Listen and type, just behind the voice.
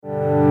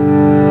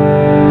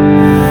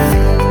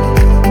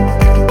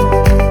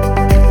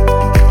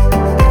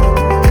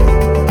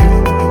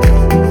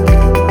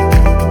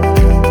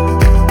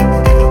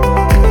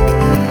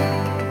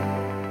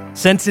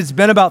Since it's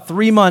been about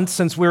 3 months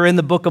since we were in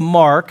the book of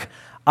Mark,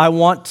 I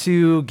want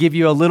to give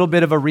you a little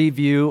bit of a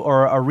review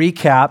or a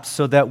recap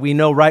so that we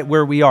know right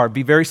where we are.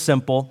 Be very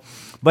simple.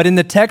 But in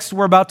the text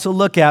we're about to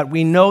look at,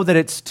 we know that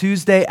it's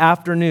Tuesday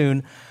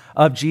afternoon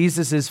of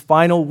Jesus'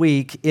 final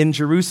week in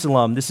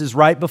Jerusalem. This is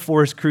right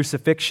before his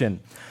crucifixion.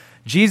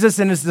 Jesus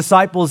and his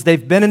disciples,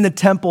 they've been in the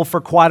temple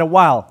for quite a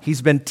while.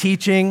 He's been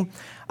teaching.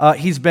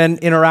 He's been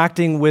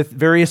interacting with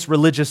various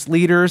religious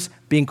leaders,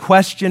 being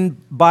questioned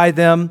by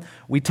them.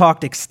 We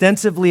talked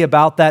extensively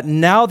about that.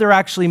 Now they're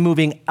actually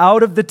moving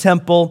out of the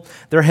temple.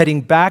 They're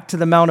heading back to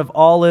the Mount of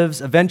Olives,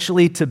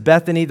 eventually to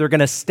Bethany. They're going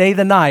to stay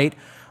the night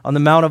on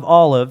the Mount of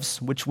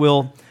Olives, which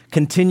we'll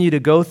continue to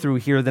go through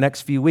here the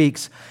next few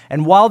weeks.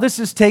 And while this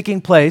is taking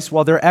place,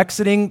 while they're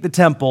exiting the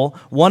temple,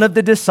 one of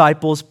the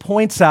disciples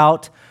points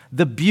out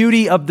the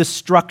beauty of the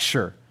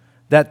structure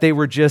that they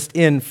were just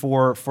in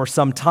for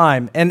some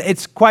time. And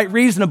it's quite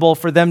reasonable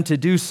for them to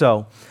do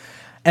so.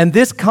 And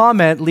this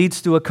comment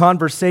leads to a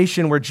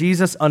conversation where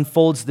Jesus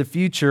unfolds the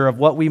future of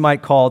what we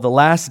might call the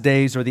last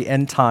days or the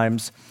end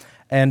times.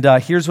 And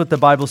here's what the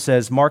Bible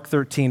says, Mark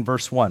 13,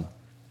 verse 1.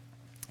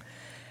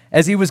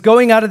 As he was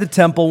going out of the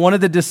temple, one of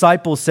the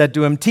disciples said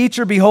to him,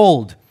 "Teacher,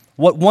 behold,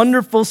 what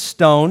wonderful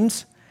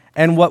stones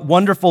and what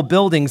wonderful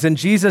buildings." And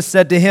Jesus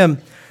said to him,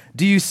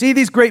 "Do you see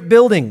these great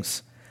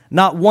buildings?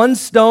 Not one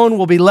stone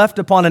will be left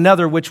upon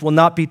another which will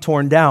not be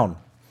torn down."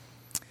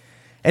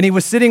 And he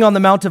was sitting on the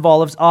Mount of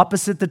Olives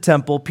opposite the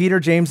temple. Peter,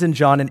 James, and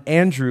John, and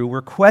Andrew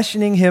were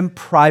questioning him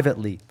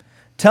privately.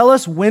 "Tell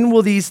us, when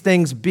will these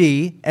things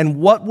be, and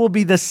what will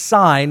be the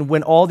sign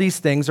when all these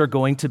things are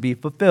going to be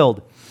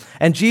fulfilled?"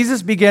 And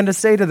Jesus began to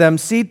say to them,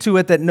 "See to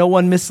it that no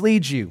one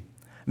misleads you.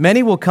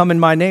 Many will come in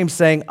my name,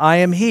 saying, 'I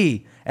am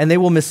he,' and they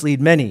will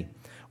mislead many.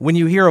 When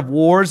you hear of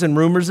wars and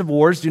rumors of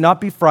wars, do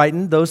not be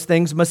frightened. Those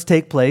things must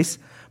take place,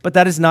 but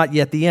that is not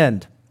yet the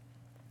end.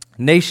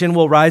 Nation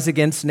will rise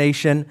against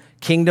nation,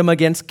 kingdom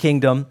against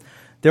kingdom.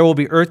 There will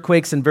be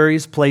earthquakes in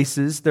various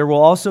places. There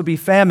will also be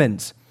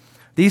famines.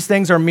 These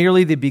things are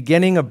merely the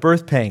beginning of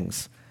birth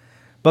pangs.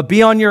 But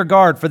be on your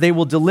guard, for they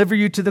will deliver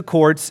you to the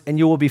courts, and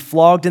you will be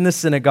flogged in the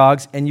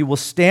synagogues, and you will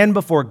stand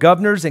before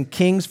governors and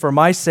kings for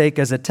my sake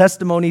as a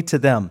testimony to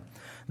them.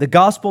 The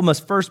gospel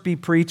must first be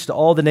preached to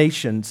all the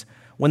nations.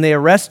 When they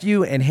arrest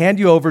you and hand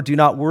you over, do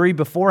not worry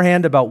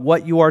beforehand about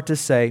what you are to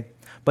say,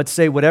 but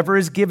say whatever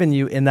is given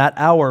you in that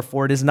hour,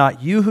 for it is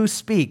not you who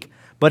speak,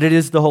 but it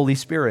is the Holy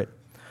Spirit.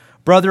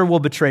 Brother will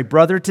betray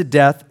brother to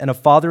death, and a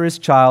father his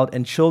child,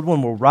 and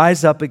children will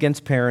rise up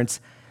against parents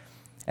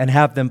and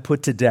have them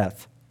put to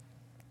death.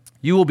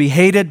 You will be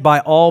hated by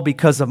all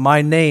because of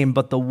my name,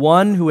 but the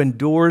one who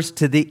endures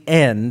to the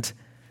end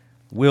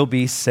will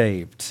be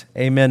saved."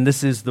 Amen.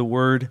 This is the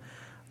word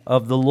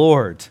of the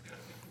Lord.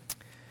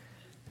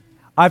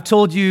 I've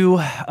told you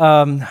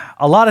a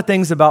lot of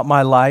things about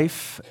my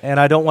life, and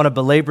I don't want to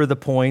belabor the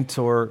point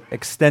or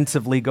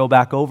extensively go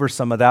back over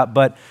some of that,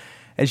 but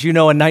as you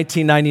know, in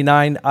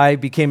 1999, I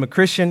became a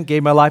Christian,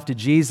 gave my life to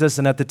Jesus,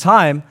 and at the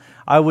time,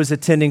 I was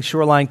attending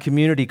Shoreline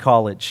Community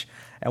College.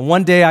 And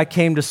one day I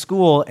came to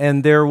school,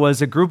 and there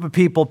was a group of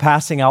people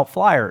passing out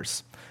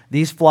flyers.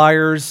 These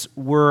flyers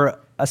were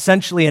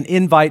essentially an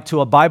invite to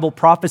a Bible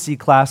prophecy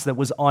class that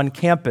was on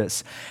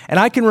campus. And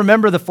I can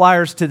remember the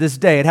flyers to this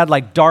day. It had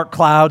like dark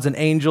clouds and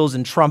angels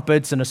and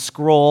trumpets and a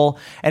scroll.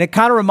 And it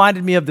kind of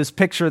reminded me of this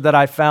picture that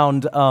I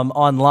found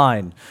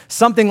online.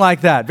 Something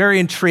like that. Very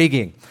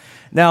intriguing.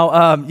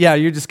 Now,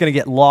 you're just going to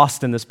get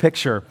lost in this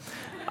picture.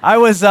 I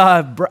was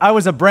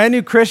a brand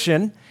new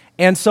Christian.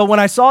 And so when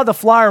I saw the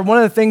flyer, one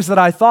of the things that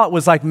I thought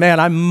was like,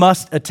 man, I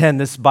must attend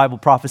this Bible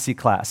prophecy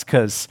class.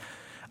 Because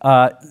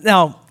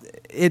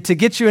to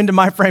get you into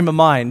my frame of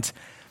mind,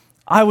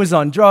 I was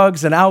on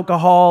drugs and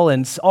alcohol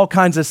and all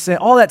kinds of sin,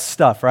 all that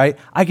stuff, right?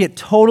 I get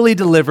totally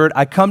delivered.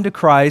 I come to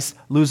Christ,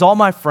 lose all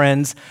my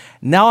friends.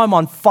 Now I'm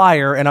on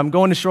fire, and I'm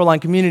going to Shoreline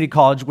Community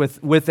College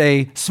with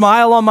a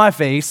smile on my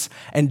face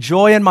and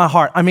joy in my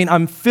heart. I mean,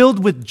 I'm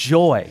filled with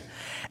joy.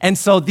 And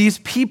so these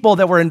people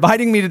that were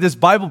inviting me to this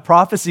Bible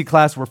prophecy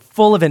class were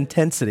full of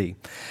intensity.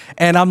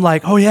 And I'm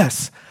like, oh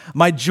yes,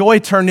 my joy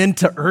turned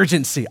into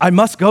urgency. I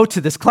must go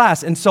to this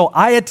class. And so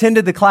I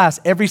attended the class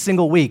every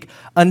single week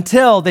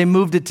until they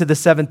moved it to the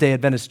Seventh-day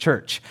Adventist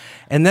Church.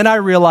 And then I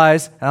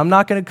realized, and I'm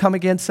not going to come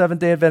against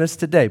Seventh-day Adventists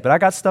today, but I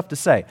got stuff to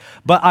say.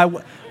 But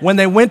when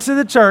they went to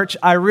the church,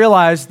 I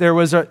realized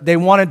they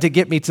wanted to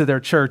get me to their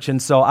church.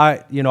 And so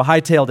I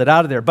hightailed it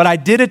out of there. But I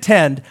did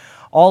attend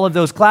all of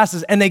those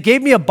classes, and they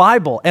gave me a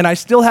Bible, and I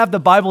still have the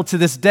Bible to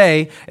this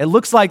day. It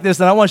looks like this,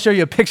 and I want to show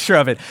you a picture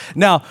of it.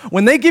 Now,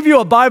 when they give you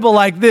a Bible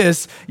like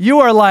this, you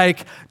are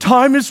like,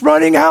 time is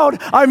running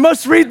out. I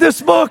must read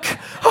this book.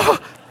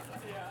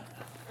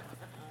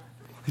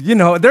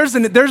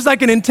 There's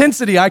like an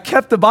intensity. I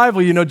kept the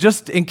Bible,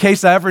 just in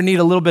case I ever need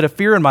a little bit of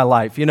fear in my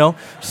life,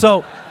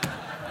 So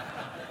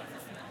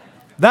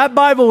that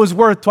Bible was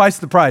worth twice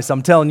the price,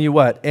 I'm telling you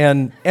what.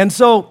 And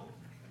so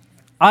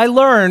I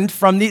learned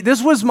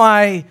this was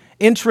my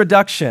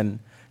introduction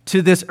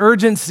to this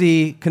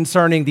urgency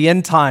concerning the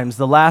end times,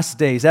 the last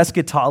days,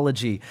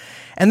 eschatology.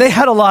 And they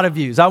had a lot of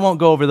views. I won't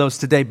go over those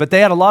today, but they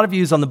had a lot of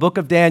views on the book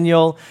of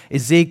Daniel,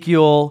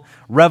 Ezekiel,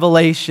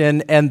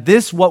 Revelation, and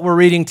this, what we're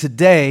reading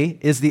today,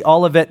 is the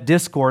Olivet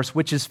Discourse,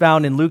 which is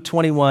found in Luke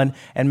 21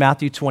 and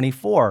Matthew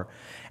 24.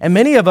 And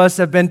many of us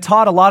have been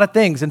taught a lot of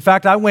things. In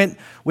fact,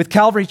 with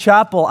Calvary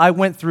Chapel, I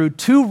went through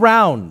 2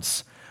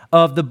 rounds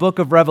of the book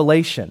of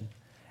Revelation.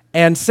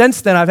 And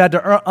since then, I've had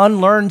to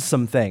unlearn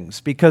some things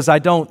because I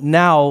don't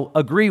now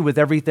agree with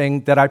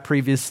everything that I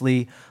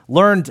previously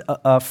learned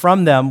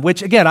from them,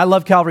 which, again, I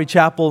love Calvary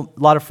Chapel, a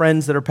lot of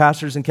friends that are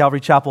pastors in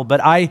Calvary Chapel,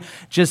 but I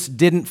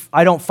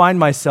don't find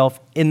myself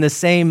in the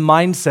same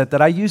mindset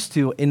that I used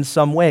to in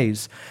some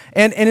ways.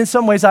 And in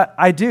some ways,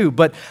 I do,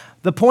 but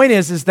the point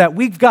is that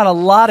we've got a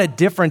lot of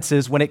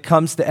differences when it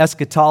comes to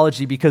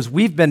eschatology because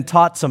we've been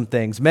taught some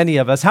things, many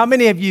of us. How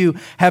many of you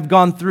have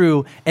gone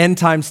through end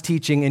times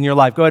teaching in your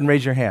life? Go ahead and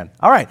raise your hand.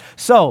 All right,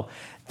 so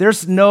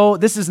this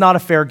is not a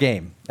fair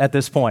game at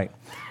this point.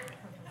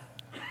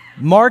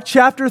 Mark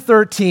chapter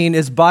 13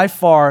 is by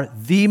far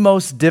the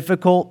most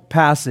difficult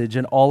passage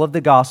in all of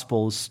the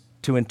Gospels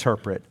to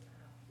interpret,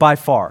 by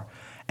far.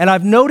 And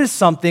I've noticed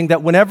something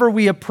that whenever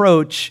we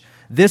approach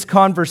this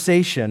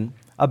conversation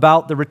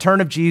about the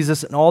return of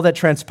Jesus and all that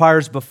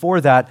transpires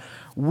before that,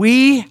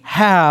 we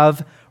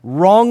have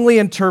wrongly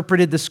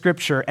interpreted the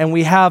scripture and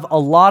we have a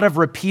lot of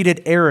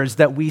repeated errors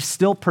that we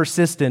still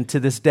persist in to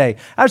this day.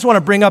 I just want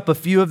to bring up a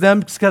few of them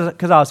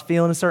because I was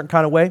feeling a certain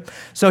kind of way.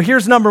 So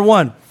here's number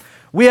 1.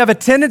 We have a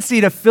tendency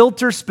to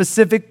filter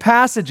specific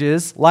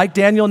passages like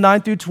Daniel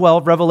 9 through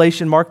 12,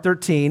 Revelation, Mark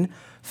 13,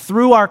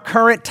 through our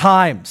current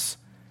times.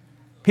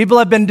 People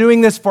have been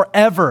doing this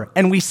forever,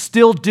 and we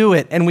still do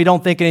it, and we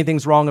don't think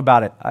anything's wrong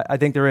about it. I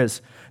think there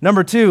is.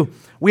 Number 2,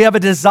 we have a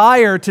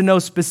desire to know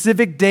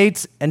specific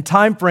dates and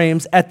time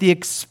frames at the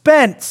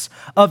expense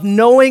of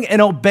knowing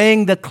and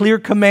obeying the clear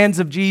commands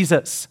of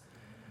Jesus.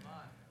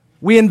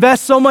 We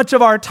invest so much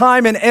of our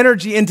time and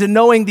energy into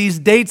knowing these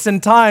dates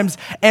and times,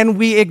 and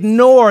we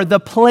ignore the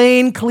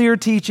plain, clear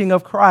teaching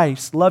of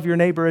Christ. Love your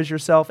neighbor as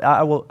yourself.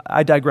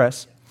 I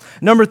digress.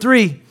 Number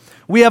 3,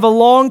 we have a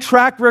long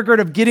track record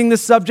of getting the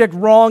subject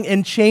wrong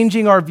and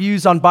changing our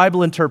views on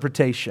Bible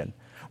interpretation,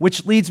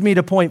 which leads me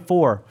to point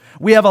 4.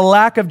 We have a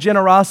lack of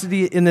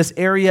generosity in this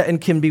area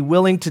and can be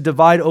willing to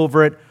divide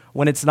over it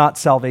when it's not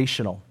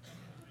salvational.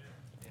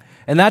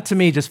 And that to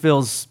me just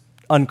feels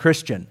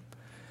unchristian.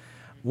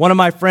 One of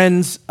my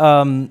friends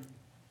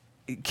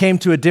came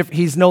to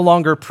he's no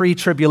longer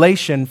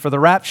pre-tribulation for the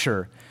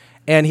rapture.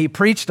 And he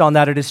preached on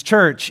that at his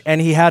church,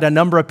 and he had a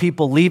number of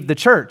people leave the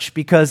church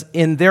because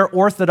in their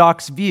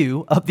orthodox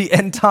view of the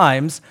end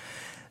times,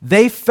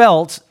 they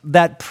felt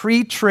that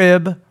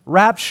pre-trib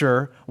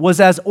rapture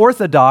was as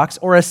orthodox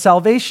or as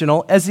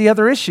salvational as the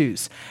other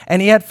issues.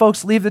 And he had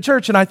folks leave the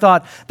church, and I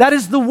thought, that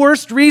is the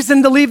worst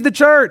reason to leave the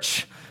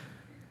church.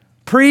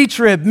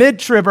 Pre-trib,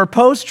 mid-trib, or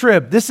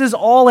post-trib, this is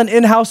all an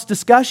in-house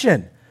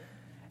discussion.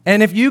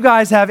 And if you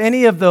guys have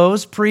any of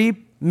those,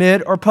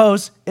 mid, or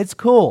post, it's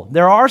cool.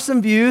 There are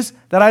some views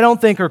that I don't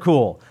think are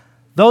cool.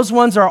 Those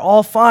ones are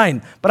all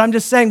fine. But I'm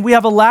just saying we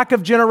have a lack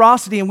of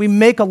generosity and we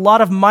make a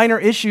lot of minor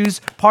issues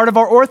part of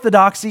our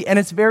orthodoxy, and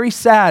it's very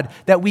sad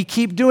that we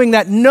keep doing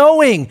that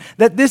knowing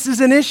that this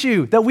is an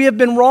issue that we have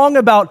been wrong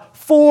about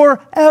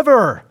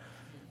forever.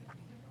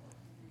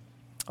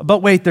 But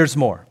wait, there's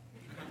more.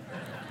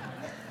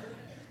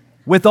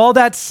 With all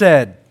that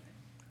said,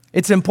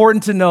 it's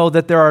important to know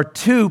that there are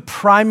 2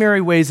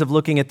 primary ways of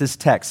looking at this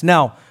text.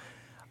 Now,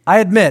 I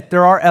admit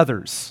there are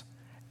others,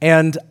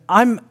 and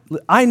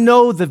I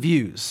know the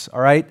views,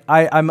 all right?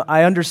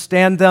 I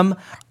understand them.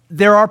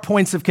 There are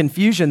points of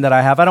confusion that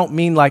I have. I don't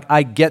mean like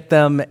I get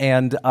them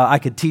and I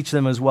could teach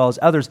them as well as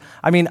others.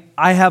 I mean,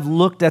 I have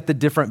looked at the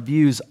different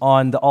views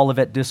on the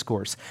Olivet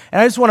Discourse,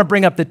 and I just want to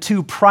bring up the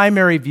 2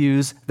 primary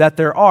views that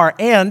there are,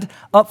 and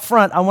up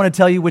front, I want to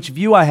tell you which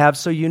view I have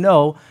so you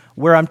know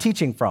where I'm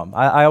teaching from.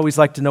 I always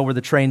like to know where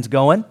the train's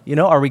going. You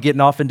know, are we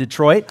getting off in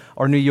Detroit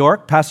or New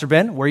York? Pastor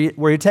Ben, where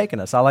are you taking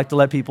us? I like to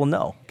let people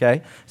know,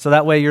 okay? So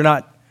that way you're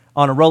not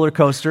on a roller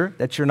coaster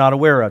that you're not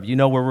aware of. You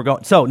know where we're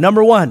going. So,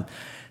 number 1,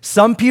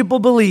 some people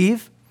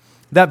believe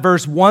that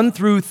verse 1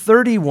 through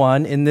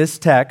 31 in this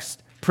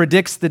text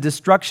predicts the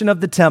destruction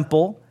of the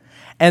temple,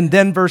 and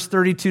then verse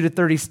 32 to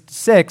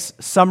 36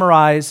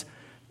 summarize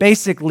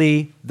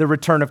basically the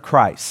return of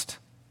Christ.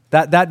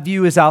 That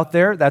view is out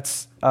there.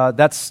 That's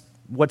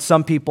what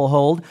some people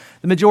hold.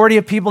 The majority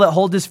of people that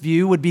hold this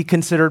view would be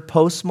considered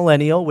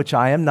post-millennial, which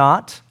I am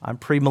not. I'm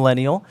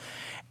premillennial.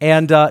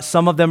 And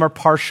some of them are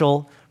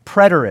partial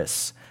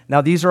preterists.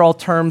 Now, these are all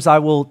terms I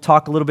will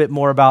talk a little bit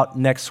more about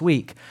next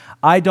week.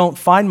 I don't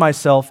find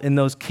myself in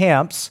those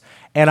camps,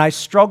 and I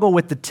struggle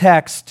with the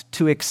text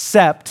to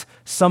accept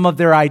some of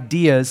their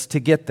ideas to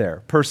get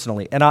there,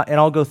 personally. And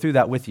I'll go through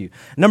that with you.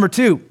 Number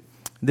 2,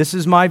 this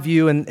is my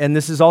view, and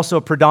this is also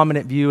a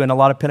predominant view in a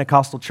lot of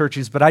Pentecostal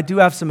churches, but I do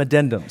have some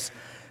addendums.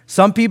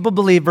 Some people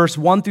believe verse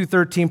 1 through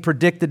 13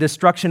 predict the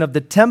destruction of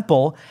the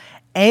temple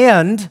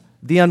and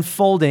the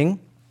unfolding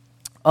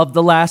of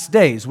the last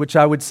days, which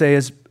I would say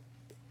is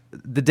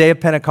the day of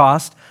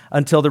Pentecost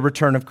until the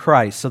return of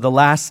Christ. So the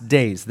last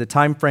days, the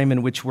time frame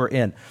in which we're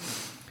in.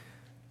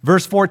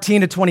 Verse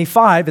 14 to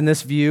 25 in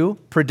this view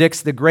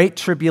predicts the great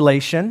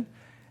tribulation,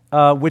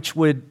 which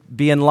would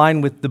be in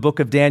line with the book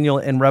of Daniel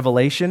and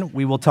Revelation.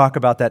 We will talk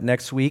about that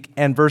next week.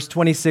 And verse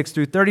 26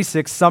 through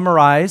 36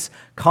 summarize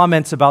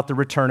comments about the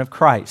return of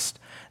Christ.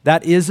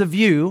 That is a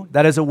view,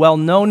 that is a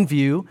well-known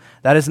view.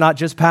 That is not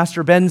just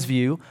Pastor Ben's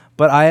view,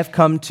 but I have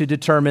come to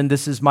determine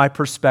this is my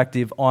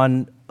perspective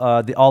on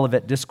the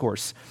Olivet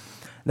Discourse.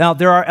 Now,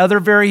 there are other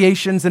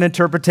variations and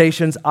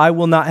interpretations I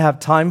will not have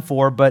time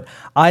for, but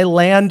I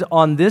land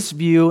on this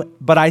view,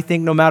 but I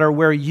think no matter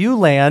where you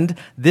land,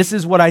 this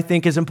is what I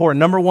think is important.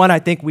 Number one, I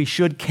think we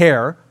should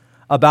care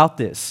about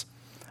this.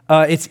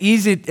 It's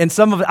easy, and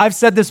I've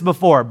said this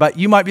before, but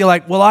you might be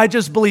like, well, I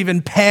just believe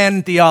in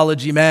pan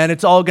theology, man.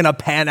 It's all going to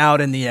pan out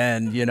in the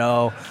end, you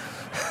know.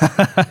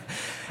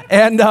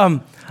 And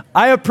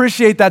I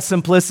appreciate that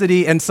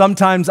simplicity, and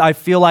sometimes I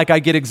feel like I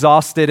get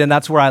exhausted, and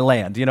that's where I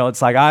land. You know,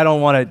 it's like, I don't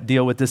want to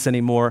deal with this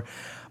anymore.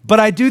 But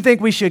I do think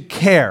we should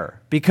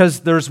care, because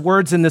there's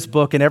words in this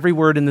book, and every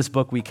word in this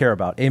book we care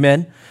about.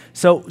 Amen?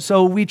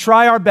 So we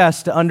try our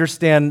best to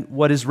understand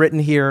what is written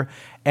here,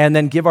 and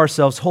then give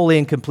ourselves wholly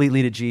and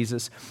completely to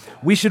Jesus.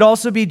 We should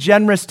also be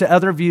generous to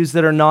other views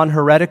that are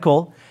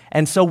non-heretical,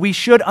 and so we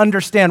should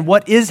understand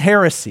what is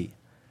heresy,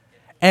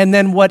 and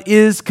then what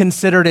is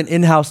considered an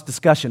in-house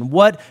discussion.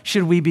 What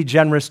should we be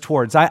generous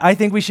towards? I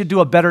think we should do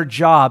a better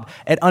job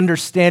at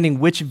understanding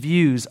which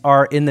views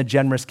are in the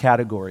generous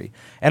category.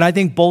 And I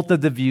think both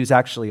of the views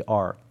actually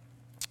are,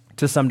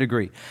 to some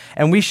degree.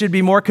 And we should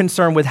be more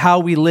concerned with how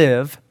we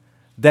live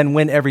than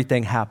when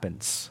everything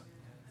happens.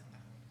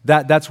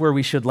 That's where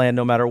we should land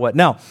no matter what.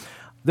 Now,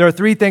 there are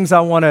three things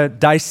I want to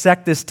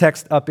dissect this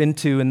text up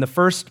into. And the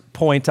first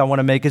point I want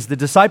to make is the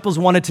disciples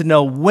wanted to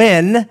know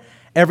when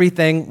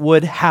everything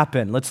would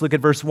happen. Let's look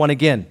at verse 1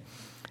 again.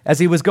 As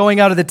he was going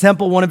out of the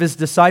temple, one of his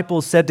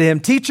disciples said to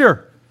him,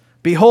 "Teacher,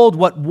 behold,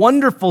 what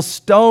wonderful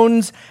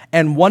stones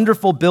and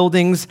wonderful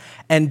buildings."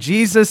 And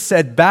Jesus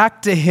said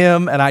back to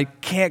him, and I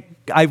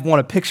want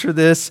to picture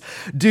this,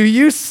 "Do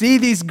you see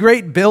these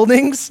great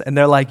buildings?" And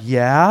they're like,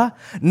 "Yeah."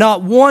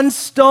 "Not one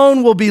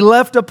stone will be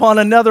left upon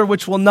another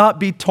which will not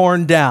be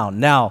torn down."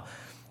 Now,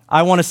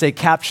 I want to say,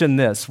 caption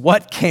this.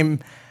 What came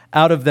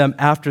out of them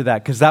after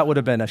that? Because that would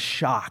have been a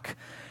shock.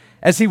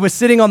 As he was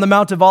sitting on the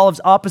Mount of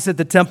Olives opposite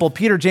the temple,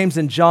 Peter, James,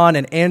 and John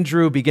and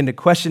Andrew began to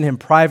question him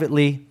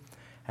privately.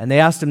 And they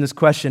asked him this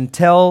question,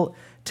 Tell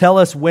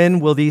us, when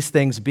will these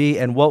things be,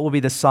 and what will be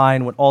the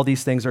sign when all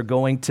these things are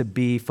going to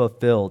be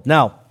fulfilled?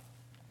 Now,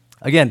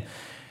 again,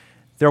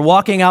 they're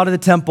walking out of the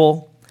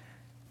temple.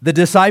 The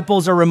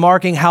disciples are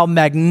remarking how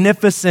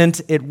magnificent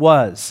it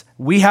was.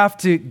 We have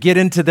to get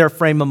into their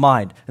frame of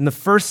mind. In the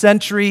first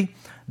century,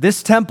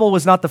 this temple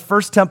was not the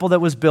first temple that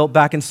was built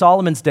back in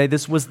Solomon's day.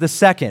 This was the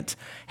second.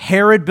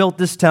 Herod built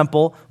this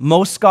temple.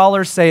 Most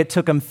scholars say it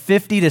took him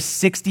 50 to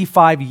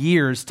 65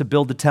 years to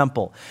build the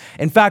temple.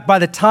 In fact, by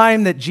the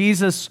time that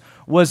Jesus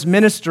was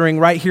ministering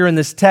right here in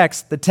this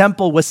text, the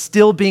temple was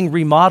still being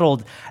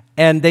remodeled,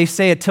 and they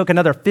say it took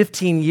another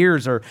 15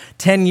 years or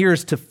 10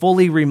 years to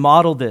fully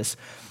remodel this.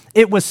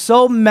 It was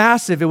so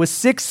massive, it was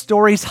 6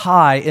 stories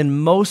high in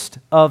most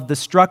of the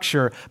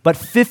structure, but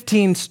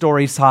 15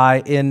 stories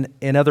high in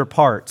other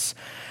parts.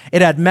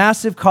 It had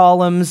massive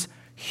columns,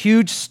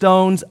 huge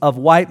stones of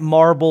white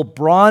marble,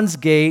 bronze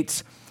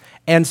gates,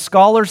 and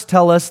scholars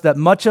tell us that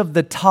much of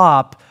the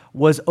top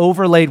was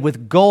overlaid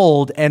with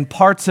gold and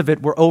parts of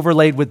it were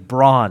overlaid with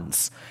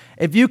bronze.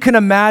 If you can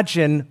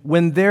imagine,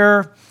 when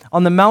they're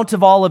on the Mount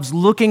of Olives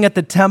looking at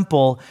the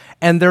temple,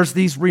 and there's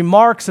these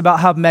remarks about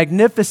how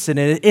magnificent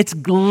it's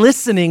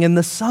glistening in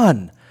the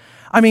sun.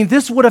 I mean,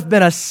 this would have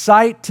been a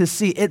sight to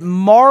see. It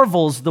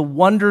marvels the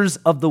wonders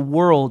of the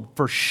world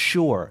for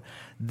sure.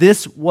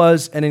 This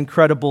was an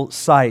incredible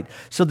sight.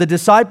 So the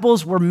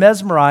disciples were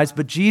mesmerized,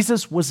 but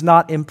Jesus was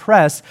not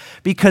impressed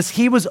because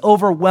he was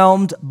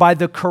overwhelmed by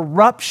the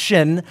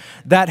corruption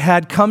that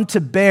had come to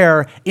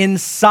bear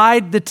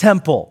inside the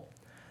temple.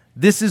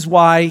 This is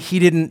why he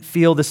didn't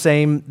feel the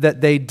same that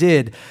they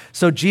did.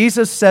 So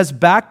Jesus says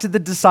back to the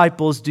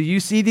disciples, "Do you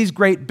see these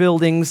great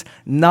buildings?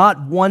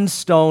 Not one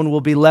stone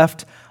will be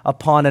left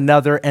upon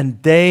another."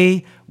 And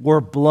they were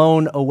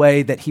blown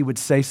away that he would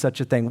say such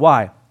a thing.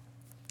 Why?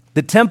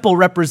 The temple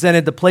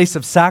represented the place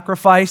of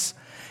sacrifice.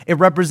 It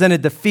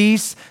represented the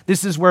feast.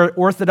 This is where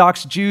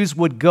Orthodox Jews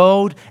would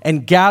go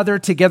and gather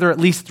together at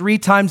least 3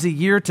 times a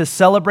year to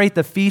celebrate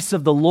the feasts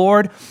of the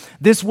Lord.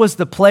 This was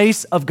the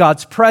place of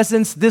God's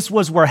presence. This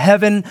was where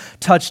heaven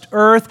touched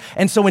earth.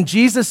 And so when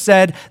Jesus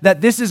said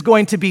that this is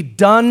going to be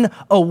done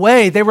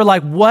away, they were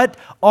like, "What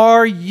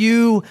are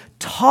you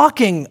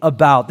talking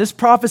about?" This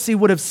prophecy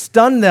would have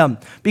stunned them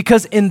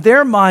because in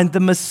their mind, the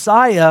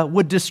Messiah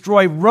would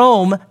destroy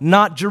Rome,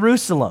 not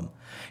Jerusalem.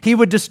 He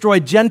would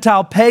destroy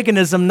Gentile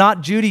paganism,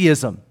 not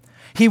Judaism.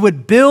 He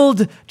would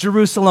build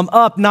Jerusalem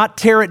up, not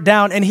tear it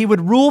down, and he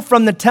would rule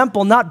from the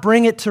temple, not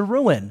bring it to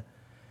ruin.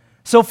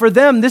 So for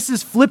them, this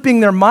is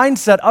flipping their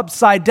mindset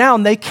upside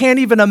down. They can't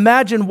even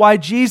imagine why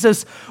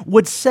Jesus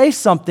would say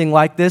something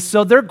like this.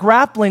 So they're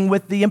grappling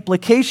with the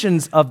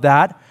implications of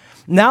that.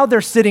 Now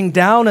they're sitting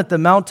down at the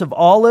Mount of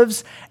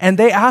Olives, and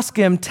they ask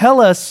him,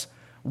 tell us,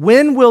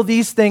 when will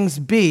these things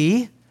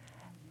be?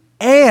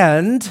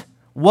 And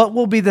what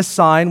will be the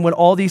sign when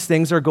all these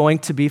things are going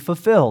to be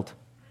fulfilled?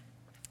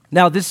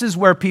 Now, this is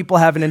where people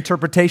have an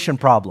interpretation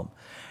problem,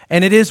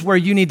 and it is where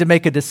you need to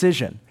make a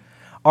decision.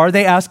 Are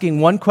they asking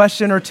one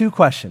question or two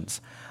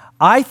questions?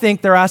 I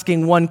think they're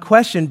asking one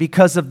question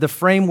because of the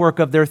framework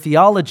of their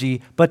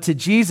theology, but to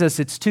Jesus,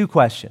 it's two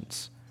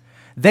questions.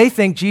 They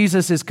think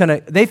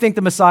they think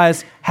the Messiah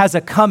has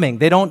a coming.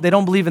 They don't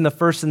believe in the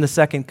first and the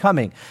second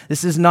coming.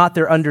 This is not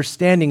their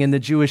understanding in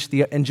Jewish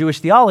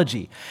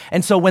theology.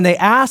 And so when they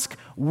ask,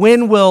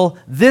 when will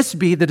this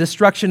be, the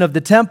destruction of the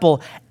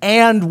temple,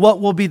 and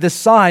what will be the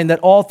sign that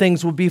all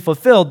things will be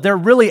fulfilled, they're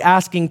really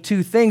asking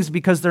two things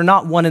because they're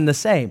not one and the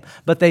same,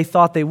 but they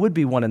thought they would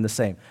be one and the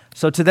same.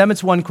 So to them,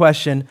 it's one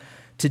question.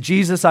 To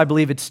Jesus, I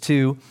believe it's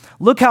two.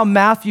 Look how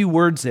Matthew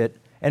words it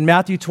in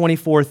Matthew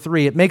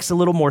 24:3. It makes a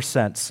little more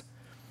sense.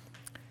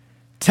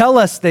 Tell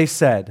us, they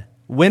said,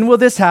 when will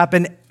this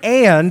happen,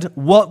 and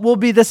what will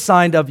be the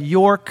sign of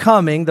your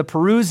coming, the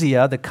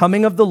parousia, the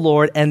coming of the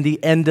Lord, and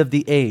the end of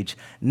the age?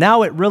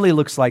 Now it really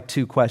looks like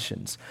two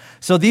questions.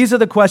 So these are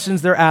the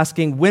questions they're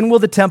asking. When will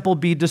the temple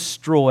be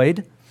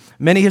destroyed?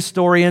 Many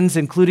historians,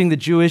 including the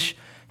Jewish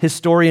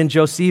historian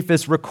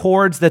Josephus,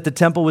 records that the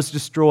temple was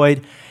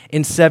destroyed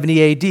in 70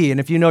 AD. And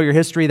if you know your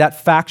history,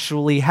 that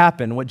factually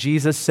happened. What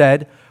Jesus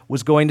said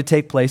was going to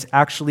take place, it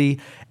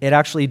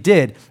actually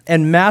did.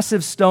 And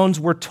massive stones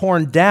were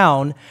torn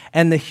down,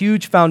 and the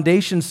huge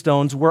foundation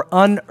stones were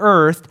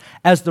unearthed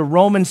as the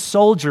Roman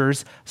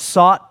soldiers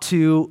sought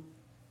to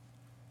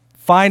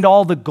find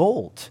all the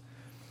gold.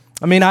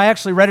 I mean, I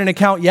actually read an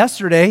account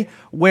yesterday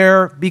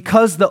where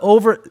because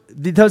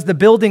the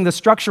building, the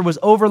structure was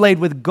overlaid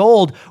with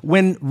gold,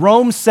 when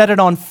Rome set it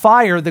on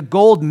fire, the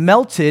gold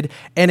melted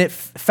and it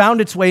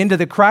found its way into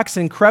the cracks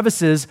and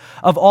crevices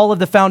of all of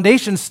the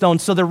foundation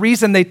stones. So the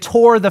reason they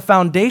tore the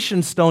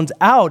foundation stones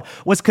out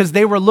was because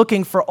they were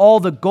looking for all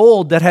the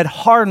gold that had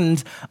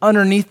hardened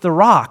underneath the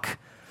rock.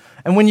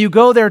 And when you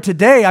go there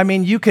today, I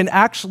mean, you can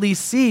actually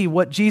see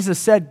what Jesus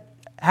said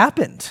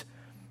happened.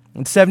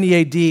 In 70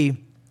 AD,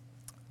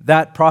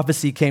 that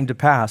prophecy came to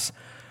pass.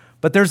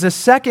 But there's a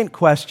second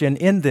question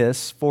in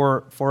this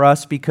for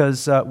us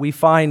because we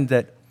find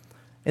that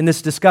in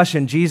this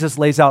discussion, Jesus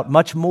lays out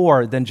much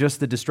more than just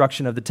the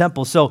destruction of the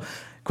temple. So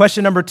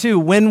question number 2,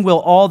 when will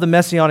all the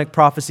messianic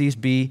prophecies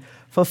be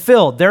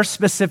fulfilled? Their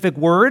specific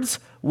words,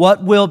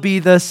 what will be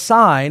the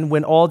sign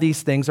when all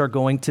these things are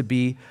going to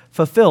be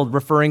fulfilled,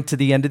 referring to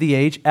the end of the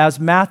age, as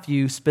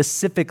Matthew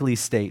specifically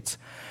states.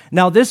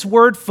 Now, this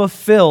word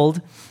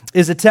fulfilled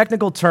is a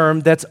technical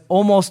term that's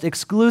almost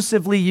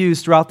exclusively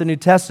used throughout the New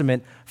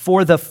Testament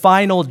for the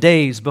final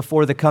days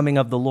before the coming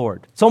of the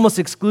Lord. It's almost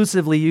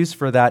exclusively used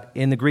for that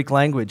in the Greek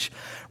language.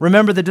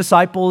 Remember, the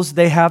disciples,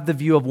 they have the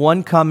view of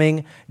one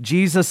coming.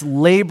 Jesus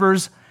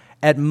labors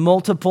in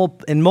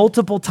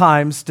multiple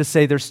times to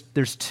say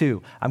there's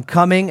two. I'm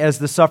coming as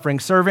the suffering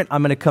servant.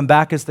 I'm going to come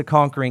back as the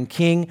conquering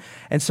king.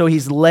 And so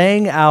he's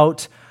laying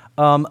out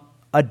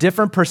a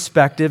different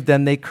perspective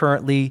than they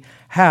currently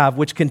have,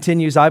 which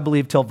continues, I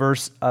believe, till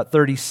verse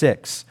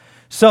 36.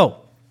 So,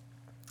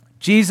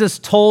 Jesus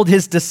told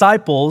his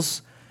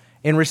disciples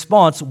in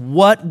response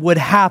what would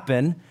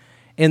happen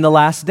in the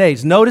last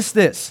days. Notice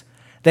this.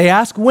 They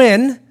ask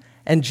when,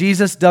 and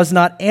Jesus does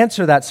not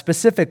answer that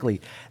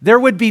specifically. There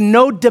would be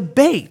no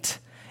debate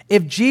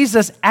if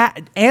Jesus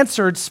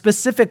answered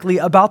specifically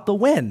about the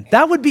when.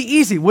 That would be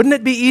easy. Wouldn't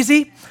it be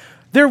easy?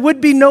 There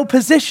would be no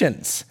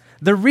positions.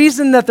 The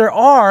reason that there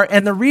are,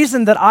 and the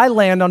reason that I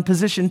land on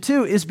position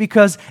 2, is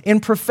because in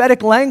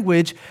prophetic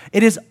language,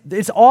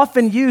 it's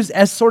often used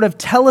as sort of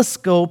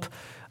telescope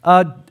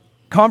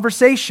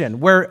conversation,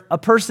 where a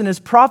person is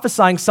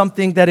prophesying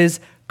something that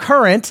is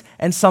current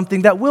and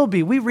something that will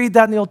be. We read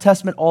that in the Old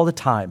Testament all the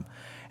time.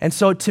 And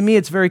so to me,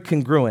 it's very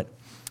congruent.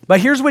 But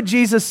here's what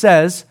Jesus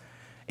says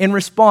in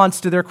response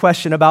to their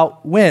question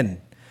about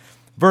when.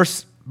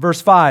 Verse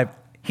 5,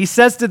 he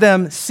says to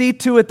them, "See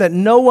to it that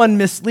no one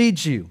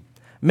misleads you.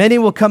 Many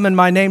will come in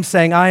my name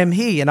saying, 'I am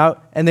he,'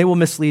 and they will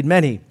mislead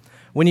many.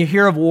 When you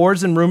hear of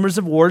wars and rumors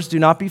of wars, do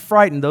not be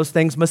frightened. Those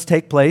things must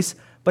take place,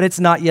 but it's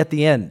not yet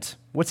the end."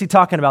 What's he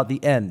talking about,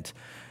 the end?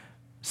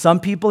 Some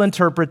people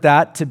interpret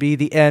that to be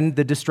the end,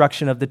 the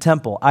destruction of the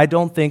temple. I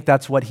don't think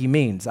that's what he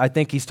means. I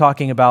think he's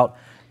talking about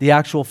the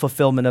actual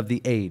fulfillment of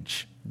the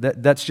age.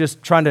 That's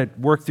just trying to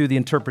work through the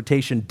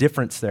interpretation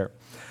difference there.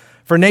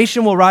 "For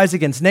nation will rise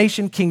against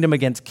nation, kingdom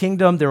against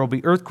kingdom. There will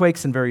be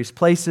earthquakes in various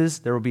places.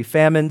 There will be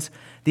famines.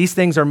 These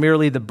things are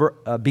merely the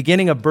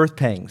beginning of birth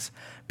pangs.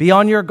 Be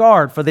on your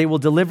guard, for they will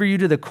deliver you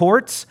to the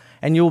courts,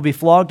 and you will be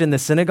flogged in the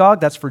synagogue."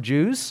 That's for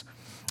Jews.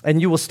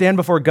 and you will stand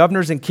before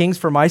governors and kings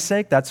for my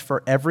sake. That's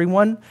for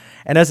everyone.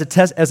 And as a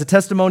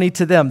testimony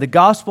to them, the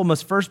gospel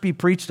must first be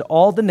preached to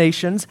all the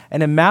nations.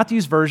 And in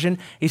Matthew's version,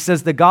 he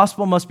says the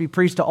gospel must be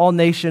preached to all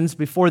nations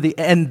before the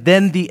end,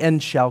 then the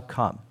end shall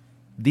come.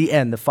 The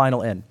end, the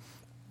final end.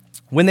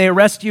 When they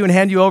arrest you and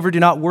hand you over, do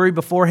not worry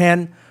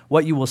beforehand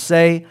what you will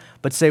say,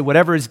 but say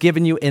whatever is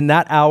given you in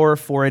that hour,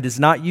 for it is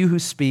not you who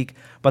speak,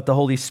 but the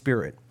Holy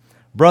Spirit.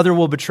 Brother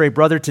will betray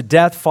brother to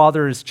death,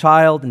 father his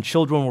child, and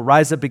children will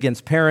rise up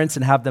against parents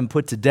and have them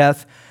put to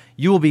death.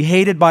 You will be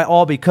hated by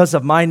all because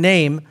of my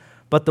name,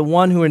 but the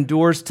one who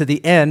endures to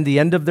the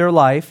end of their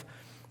life,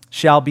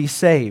 shall be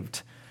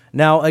saved.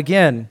 Now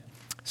again,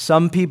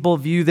 some people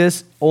view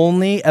this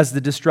only as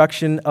the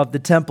destruction of the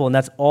temple, and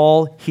that's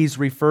all he's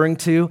referring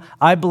to.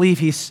 I believe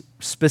he's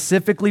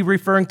specifically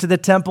referring to the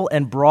temple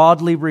and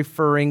broadly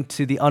referring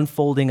to the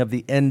unfolding of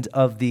the end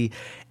of the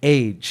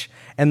age.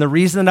 And the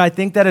reason I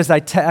think that is I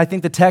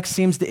think the text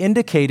seems to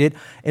indicate it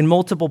in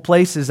multiple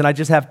places, and I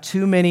just have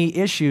too many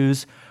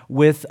issues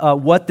with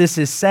what this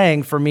is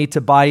saying for me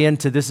to buy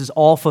into. This is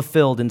all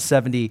fulfilled in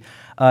 70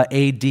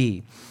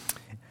 AD.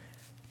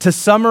 To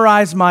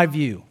summarize my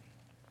view,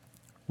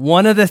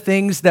 one of the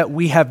things that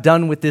we have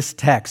done with this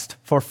text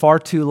for far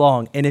too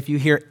long, and if you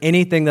hear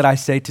anything that I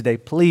say today,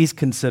 please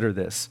consider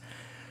this.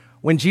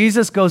 When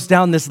Jesus goes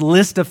down this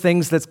list of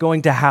things that's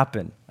going to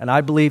happen, and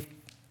I believe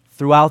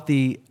throughout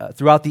the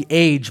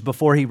age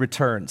before he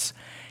returns,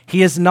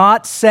 he is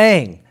not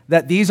saying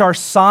that these are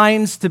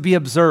signs to be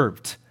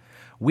observed.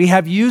 We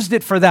have used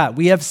it for that.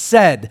 We have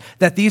said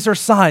that these are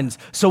signs.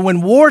 So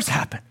when wars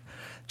happen,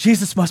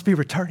 Jesus must be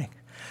returning.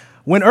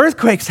 When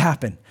earthquakes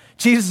happen,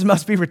 Jesus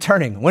must be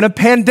returning. When a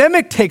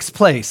pandemic takes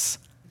place,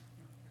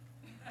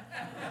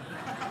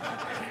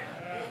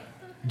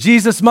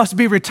 Jesus must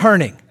be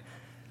returning.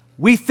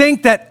 We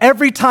think that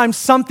every time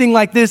something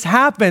like this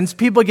happens,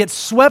 people get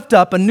swept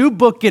up, a new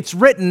book gets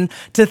written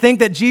to think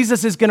that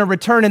Jesus is going to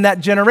return in that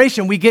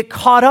generation. We get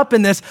caught up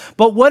in this.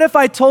 But what if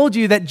I told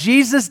you that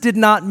Jesus did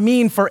not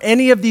mean for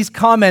any of these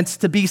comments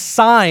to be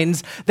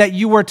signs that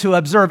you were to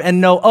observe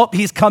and know, oh,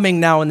 he's coming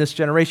now in this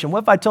generation?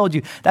 What if I told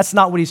you that's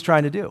not what he's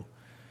trying to do?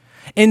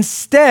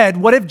 Instead,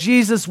 what if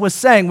Jesus was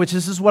saying, which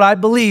this is what I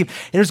believe,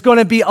 there's going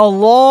to be a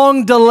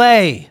long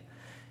delay.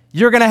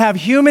 You're going to have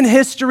human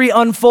history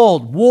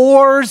unfold.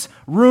 Wars,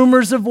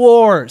 rumors of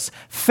wars,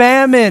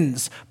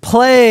 famines,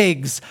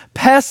 plagues,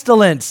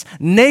 pestilence,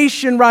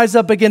 nation rise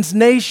up against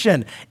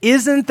nation.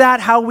 Isn't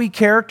that how we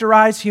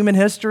characterize human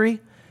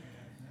history?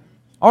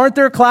 Aren't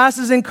there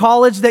classes in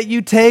college that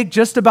you take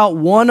just about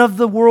one of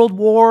the world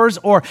wars?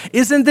 Or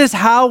isn't this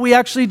how we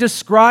actually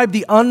describe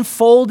the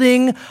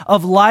unfolding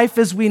of life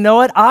as we know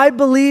it? I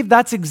believe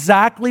that's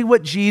exactly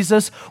what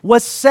Jesus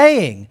was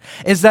saying,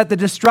 is that the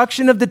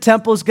destruction of the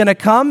temple is going to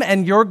come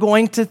and you're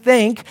going to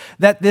think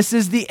that this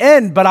is the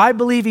end. But I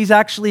believe he's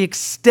actually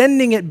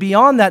extending it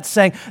beyond that,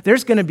 saying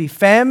there's going to be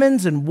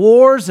famines and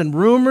wars and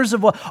rumors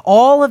of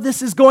all of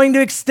this is going to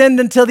extend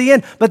until the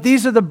end. But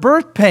these are the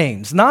birth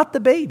pains, not the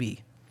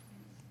baby.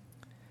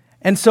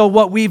 And so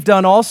what we've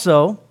done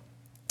also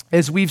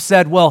is we've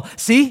said, well,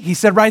 see, he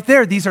said right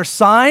there, these are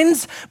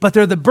signs, but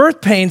they're the birth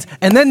pains,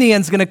 and then the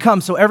end's going to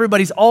come. So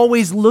everybody's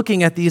always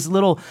looking at these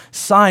little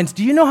signs.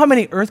 Do you know how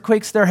many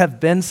earthquakes there have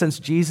been since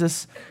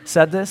Jesus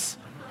said this?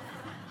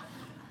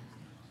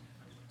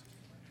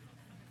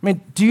 I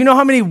mean, do you know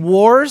how many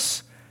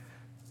wars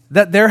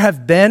that there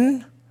have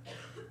been?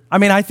 I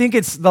mean, I think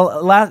it's the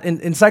last,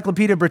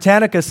 Encyclopedia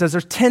Britannica says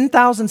there's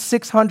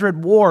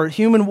 10,600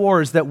 human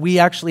wars that we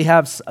actually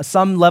have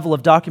some level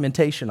of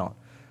documentation on.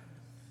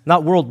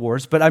 Not world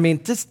wars, but I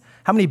mean, just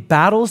how many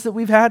battles that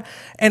we've had.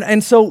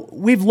 And so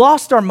we've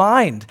lost our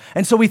mind.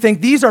 And so we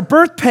think these are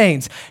birth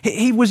pains.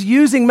 He was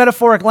using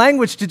metaphoric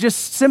language to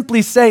just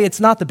simply say it's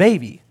not the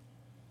baby.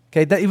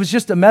 Okay, that it was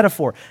just a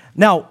metaphor.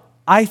 Now,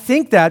 I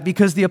think that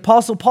because the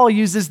Apostle Paul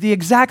uses the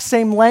exact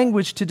same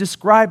language to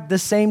describe the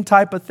same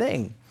type of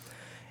thing.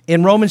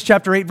 In Romans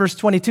chapter 8, verse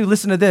 22,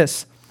 listen to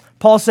this.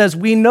 Paul says,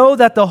 we know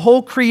that the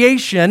whole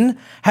creation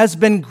has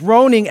been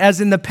groaning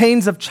as in the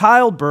pains of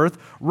childbirth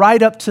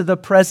right up to the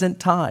present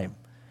time.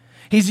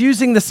 He's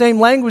using the same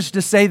language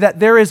to say that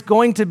there is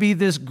going to be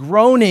this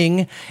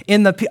groaning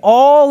in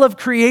all of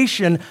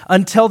creation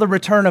until the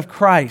return of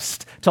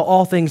Christ, till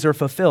all things are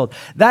fulfilled.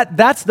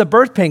 That's the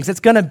birth pains. It's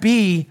going to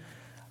be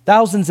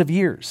thousands of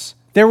years.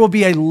 There will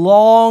be a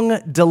long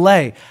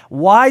delay.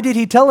 Why did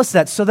he tell us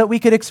that? So that we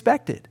could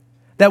expect it.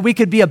 That we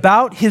could be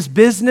about his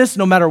business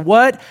no matter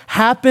what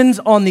happens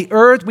on the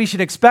earth. We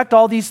should expect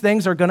all these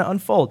things are going to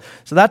unfold.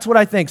 So that's what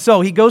I think. So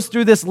he goes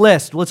through this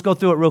list. Let's go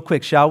through it real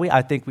quick, shall we?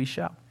 I think we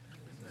shall.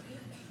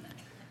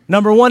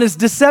 Number one is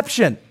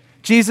deception.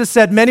 Jesus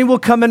said, many will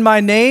come in my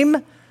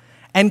name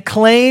and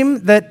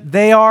claim that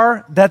they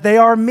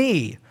are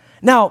me.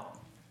 Now,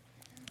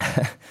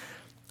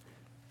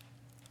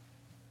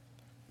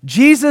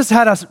 Jesus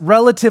had a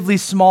relatively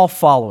small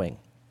following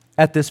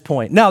at this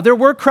point. Now, there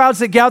were crowds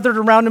that gathered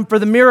around him for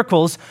the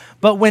miracles,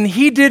 but when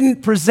he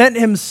didn't present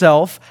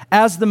himself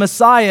as the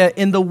Messiah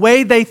in the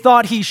way they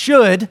thought he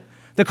should,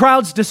 The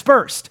crowds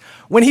dispersed.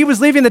 When he was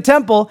leaving the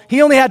temple,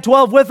 he only had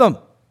 12 with him.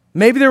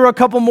 Maybe there were a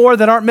couple more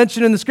that aren't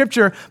mentioned in the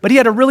scripture, but he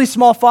had a really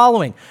small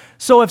following.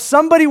 So if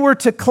somebody were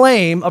to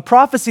claim a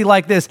prophecy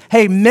like this,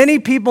 hey, many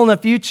people in the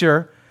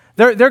future,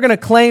 they're going to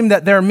claim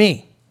that they're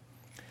me.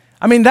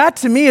 I mean, that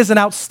to me is an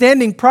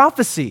outstanding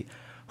prophecy.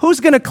 Who's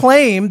going to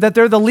claim that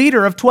they're the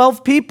leader of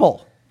 12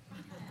 people?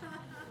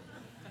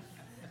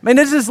 I mean,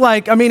 this is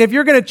like, if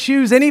you're going to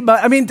choose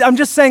anybody, I'm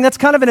just saying that's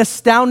kind of an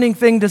astounding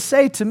thing to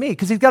say to me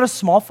because he's got a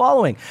small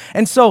following.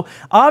 And so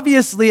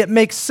obviously it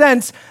makes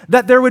sense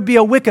that there would be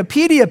a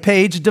Wikipedia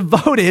page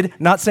devoted,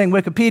 not saying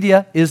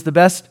Wikipedia is the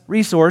best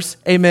resource,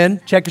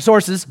 amen, check your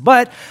sources,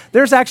 but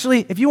there's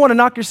actually, if you want to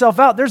knock yourself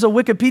out, there's a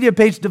Wikipedia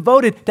page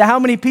devoted to how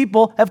many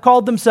people have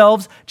called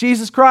themselves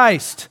Jesus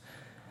Christ.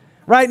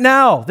 Right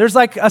now, there's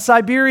like a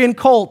Siberian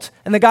cult,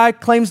 and the guy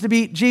claims to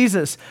be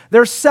Jesus.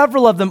 There's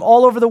several of them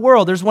all over the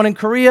world. There's one in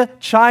Korea,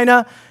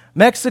 China,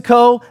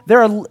 Mexico.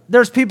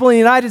 There's people in the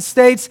United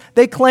States.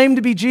 They claim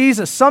to be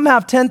Jesus. Some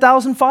have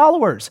 10,000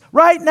 followers.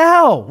 Right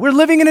now, we're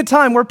living in a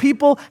time where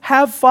people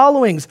have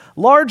followings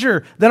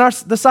larger than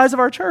the size of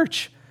our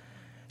church.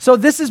 So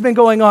this has been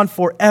going on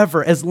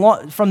forever.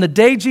 From the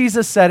day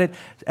Jesus said it,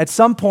 at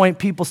some point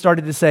people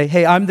started to say,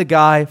 hey, I'm the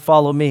guy,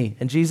 follow me.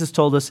 And Jesus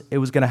told us it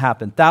was going to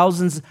happen.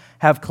 Thousands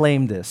have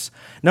claimed this.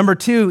 Number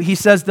 2, he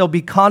says there'll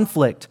be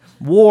conflict,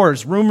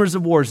 wars, rumors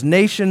of wars.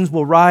 Nations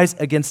will rise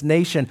against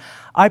nation.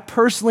 I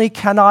personally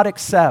cannot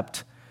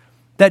accept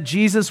that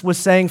Jesus was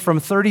saying from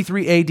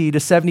 33 AD to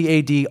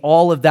 70 AD,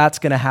 all of that's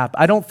going to happen.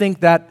 I don't think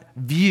that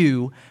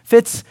view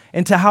fits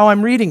into how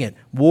I'm reading it.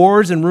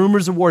 Wars and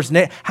rumors of wars.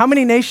 How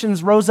many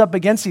nations rose up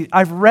against you?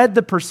 I've read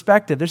the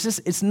perspective.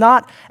 It's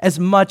not as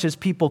much as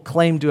people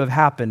claim to have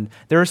happened.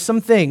 There are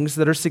some things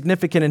that are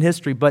significant in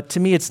history, but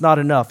to me, it's not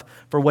enough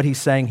for what he's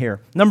saying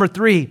here. Number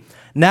 3,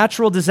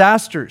 natural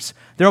disasters.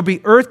 There will be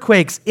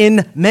earthquakes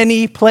in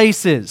many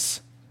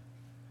places.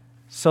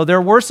 So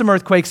there were some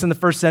earthquakes in the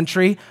first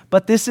century,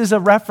 but this is a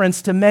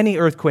reference to many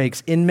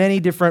earthquakes in many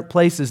different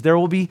places. There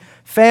will be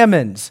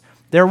famines.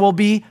 There will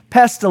be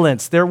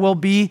pestilence. There will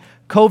be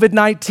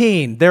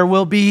COVID-19. There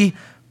will be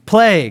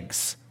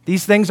plagues.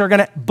 These things are going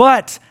to,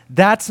 but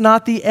that's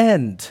not the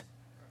end.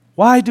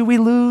 Why do we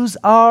lose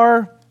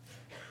our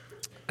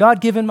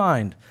God-given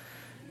mind?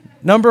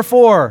 Number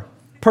 4,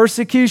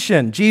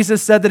 persecution.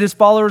 Jesus said that his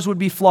followers would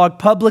be flogged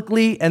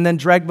publicly and then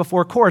dragged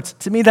before courts.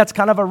 To me, that's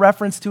kind of a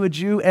reference to a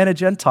Jew and a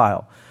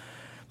Gentile.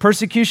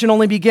 Persecution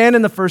only began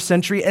in the first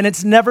century, and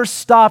it's never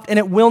stopped, and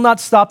it will not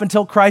stop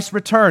until Christ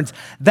returns.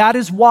 That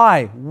is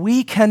why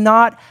we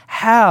cannot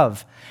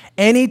have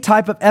any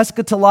type of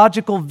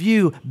eschatological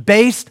view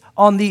based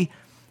on the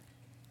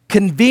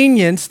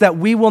convenience that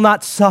we will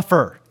not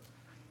suffer.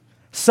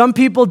 Some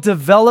people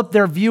develop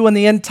their view in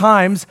the end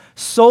times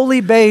solely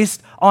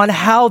based on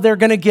how they're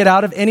going to get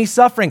out of any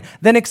suffering.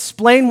 Then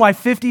explain why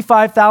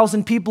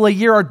 55,000 people a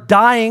year are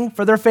dying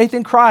for their faith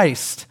in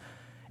Christ.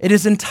 It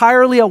is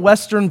entirely a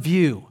Western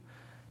view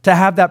to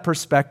have that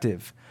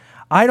perspective.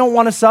 I don't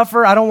want to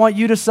suffer. I don't want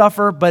you to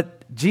suffer,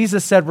 but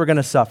Jesus said we're going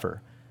to suffer.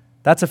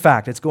 That's a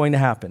fact. It's going to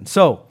happen.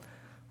 So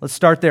let's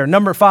start there.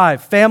 Number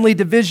 5, family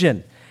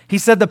division. He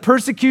said the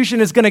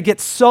persecution is going to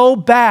get so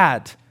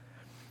bad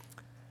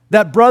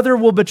that brother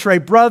will betray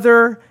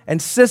brother,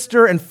 and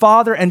sister and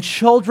father, and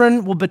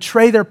children will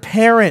betray their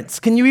parents.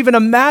 Can you even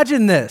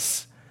imagine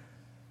this?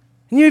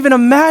 Can you even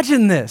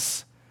imagine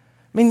this?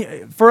 I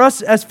mean, for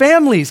us as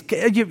families,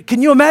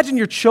 can you imagine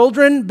your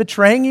children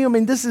betraying you? I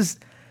mean, this is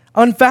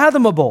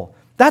unfathomable.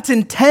 That's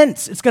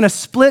intense. It's going to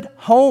split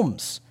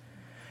homes.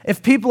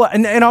 If people,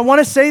 and I want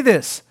to say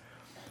this,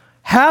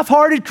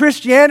 half-hearted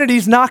Christianity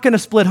is not going to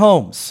split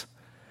homes.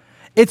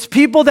 It's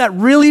people that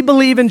really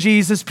believe in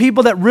Jesus,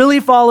 people that really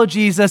follow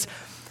Jesus.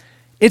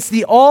 It's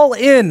the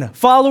all-in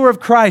follower of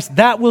Christ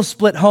that will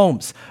split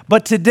homes.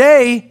 But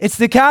today, it's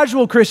the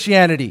casual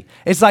Christianity.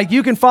 It's like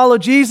you can follow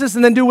Jesus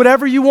and then do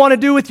whatever you want to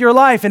do with your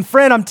life. And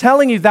friend, I'm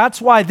telling you, that's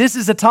why this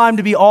is a time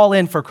to be all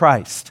in for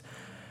Christ.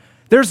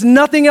 There's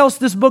nothing else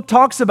this book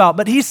talks about,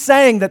 but he's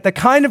saying that the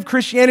kind of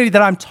Christianity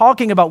that I'm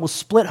talking about will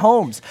split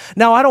homes.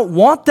 Now, I don't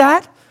want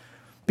that.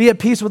 Be at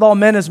peace with all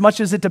men as much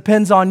as it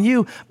depends on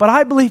you. But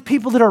I believe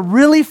people that are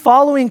really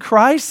following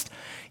Christ,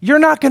 you're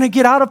not going to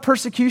get out of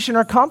persecution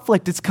or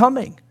conflict. It's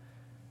coming.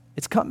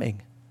 It's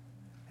coming.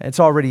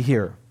 It's already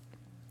here.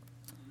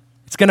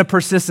 It's going to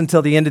persist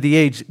until the end of the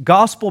age.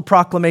 Gospel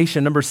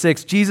proclamation, number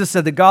 6. Jesus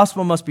said the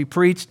gospel must be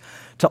preached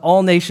to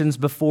all nations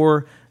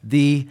before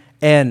the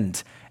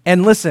end.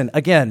 And listen,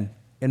 again,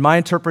 in my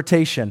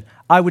interpretation,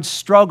 I would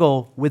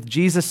struggle with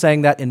Jesus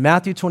saying that in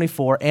Matthew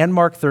 24 and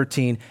Mark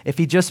 13 if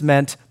he just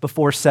meant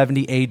before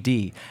 70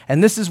 AD.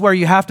 And this is where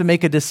you have to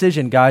make a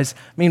decision, guys.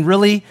 I mean,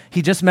 really,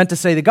 he just meant to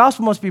say the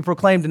gospel must be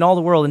proclaimed in all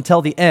the world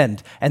until the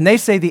end. And they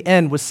say the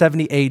end was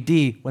 70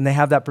 AD when they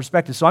have that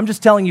perspective. So I'm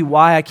just telling you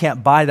why I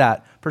can't buy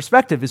that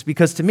perspective is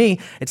because to me,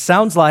 it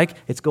sounds like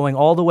it's going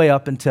all the way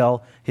up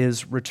until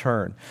his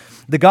return.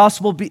 The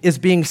gospel is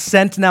being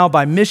sent now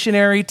by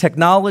missionary,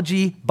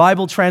 technology,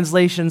 Bible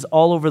translations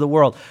all over the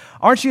world.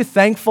 Aren't you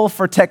thankful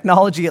for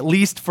technology at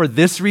least for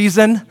this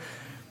reason?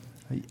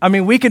 I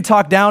mean, we can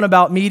talk down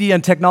about media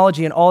and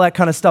technology and all that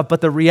kind of stuff,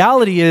 but the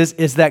reality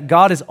is that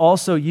God is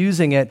also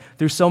using it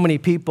through so many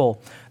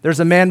people. There's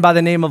a man by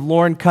the name of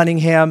Loren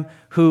Cunningham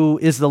who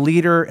is the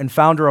leader and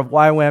founder of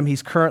YWAM.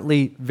 He's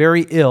currently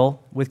very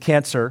ill with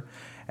cancer,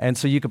 and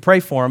so you could pray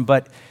for him,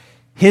 but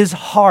his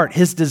heart,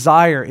 his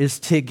desire is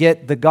to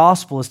get the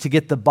gospel, is to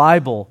get the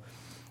Bible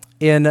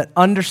in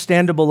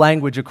understandable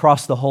language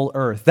across the whole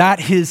earth.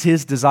 That is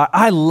his desire.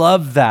 I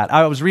love that.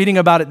 I was reading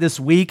about it this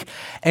week,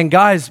 and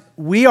guys,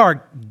 we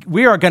are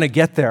going to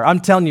get there.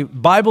 I'm telling you,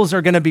 Bibles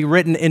are going to be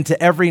written into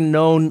every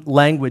known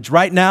language.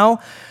 Right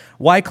now,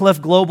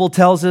 Wycliffe Global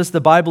tells us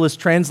the Bible is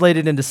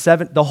translated into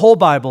the whole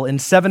Bible in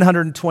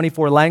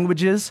 724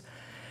 languages.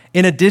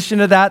 In addition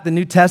to that, the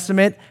New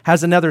Testament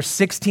has another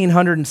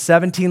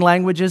 1,617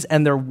 languages,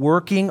 and they're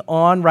working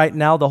on right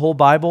now the whole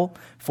Bible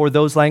for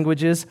those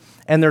languages.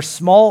 And their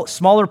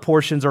smaller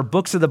portions are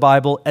books of the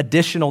Bible,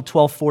 additional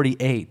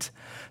 1,248.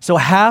 So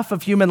half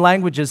of human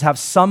languages have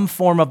some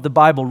form of the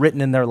Bible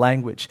written in their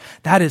language.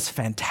 That is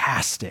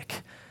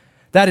fantastic.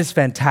 That is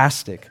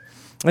fantastic.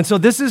 And so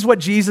this is what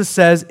Jesus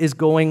says is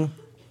going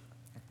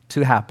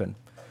to happen.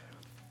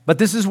 But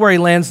this is where he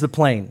lands the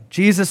plane.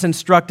 Jesus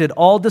instructed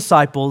all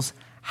disciples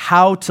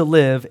how to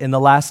live in the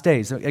last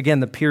days.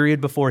 Again, the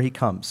period before he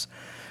comes.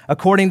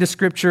 According to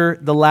Scripture,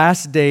 the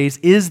last days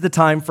is the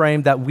time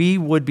frame that we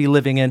would be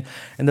living in.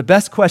 And the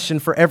best question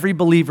for every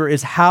believer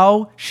is,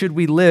 how should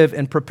we live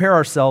and prepare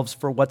ourselves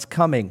for what's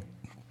coming?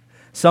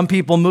 Some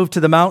people move to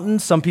the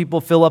mountains. Some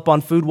people fill up on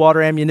food,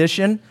 water,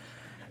 ammunition.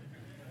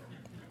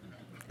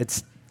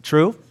 It's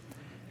true.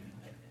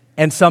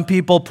 And some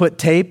people put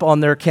tape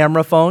on their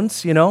camera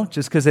phones,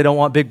 just because they don't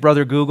want Big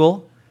Brother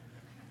Google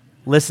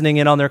listening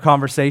in on their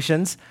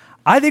conversations.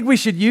 I think we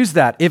should use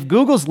that. If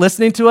Google's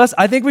listening to us,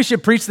 I think we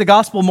should preach the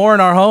gospel more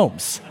in our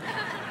homes.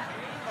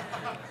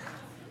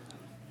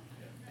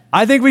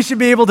 I think we should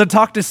be able to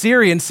talk to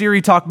Siri and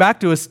Siri talk back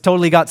to us,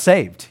 totally got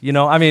saved.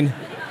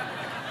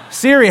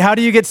 Siri, how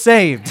do you get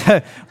saved?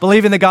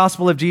 Believe in the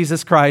gospel of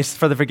Jesus Christ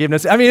for the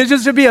forgiveness. It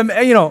just should be,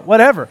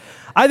 whatever.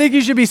 I think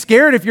you should be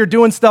scared if you're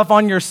doing stuff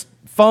on your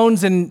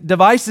phones and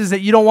devices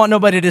that you don't want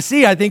nobody to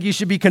see. I think you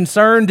should be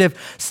concerned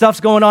if stuff's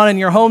going on in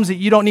your homes that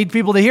you don't need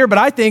people to hear. But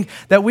I think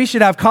that we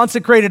should have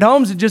consecrated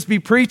homes and just be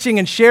preaching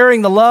and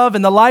sharing the love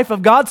and the life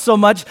of God so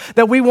much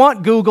that we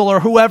want Google or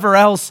whoever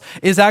else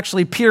is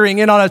actually peering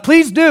in on us.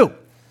 Please do.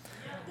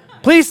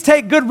 Please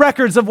take good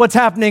records of what's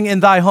happening in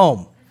thy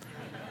home.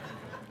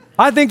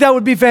 I think that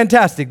would be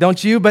fantastic,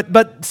 don't you?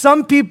 But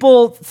some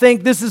people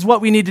think this is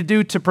what we need to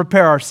do to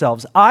prepare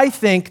ourselves. I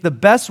think the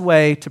best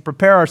way to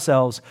prepare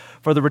ourselves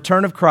for the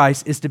return of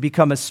Christ is to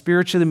become as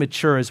spiritually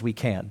mature as we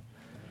can.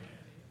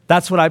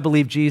 That's what I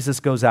believe Jesus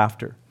goes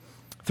after.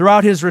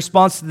 Throughout his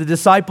response to the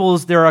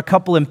disciples, there are a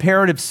couple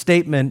imperative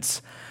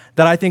statements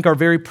that I think are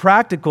very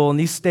practical, and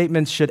these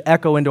statements should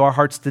echo into our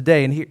hearts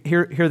today. And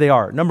here they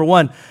are. Number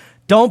one,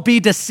 don't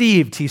be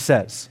deceived, he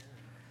says.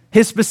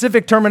 His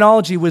specific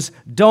terminology was,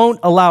 don't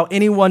allow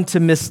anyone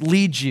to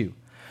mislead you.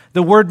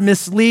 The word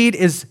mislead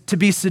is to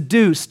be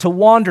seduced, to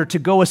wander, to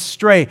go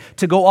astray,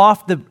 to go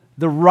off the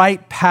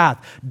right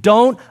path.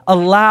 Don't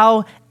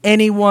allow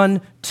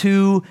anyone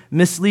to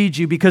mislead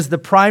you, because the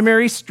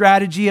primary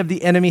strategy of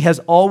the enemy has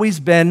always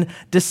been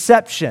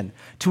deception,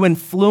 to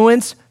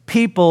influence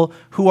people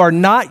who are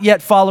not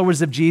yet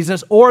followers of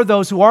Jesus, or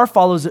those who are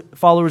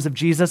followers of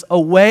Jesus,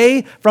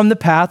 away from the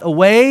path,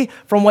 away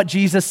from what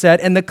Jesus said,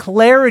 and the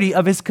clarity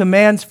of his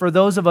commands for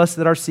those of us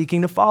that are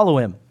seeking to follow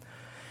him.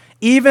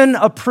 Even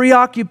a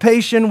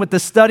preoccupation with the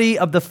study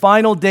of the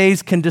final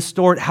days can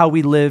distort how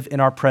we live in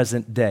our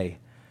present day.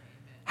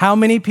 How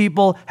many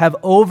people have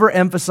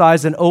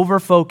overemphasized and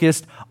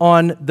overfocused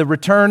on the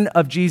return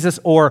of Jesus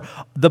or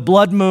the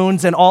blood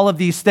moons and all of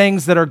these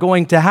things that are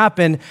going to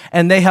happen,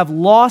 and they have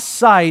lost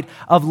sight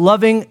of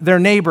loving their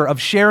neighbor, of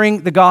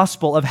sharing the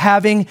gospel, of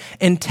having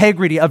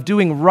integrity, of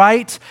doing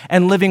right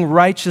and living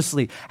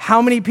righteously?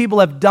 How many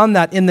people have done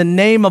that in the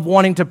name of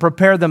wanting to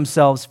prepare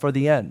themselves for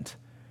the end?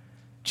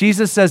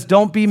 Jesus says,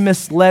 don't be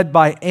misled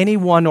by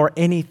anyone or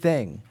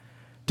anything.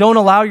 Don't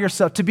allow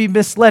yourself to be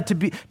misled,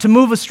 to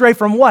move astray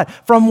from what?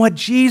 From what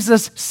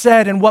Jesus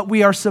said and what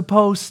we are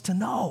supposed to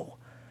know.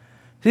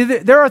 See,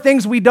 there are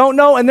things we don't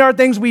know, and there are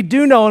things we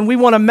do know, and we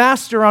want to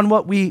master on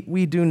what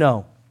we do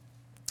know.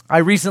 I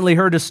recently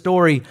heard a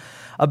story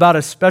about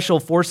a special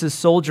forces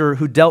soldier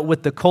who dealt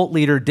with the cult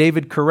leader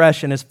David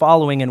Koresh and his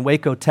following in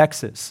Waco,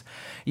 Texas.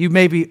 You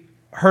maybe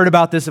heard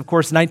about this, of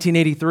course,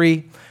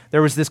 1983.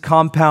 There was this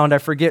compound, I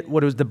forget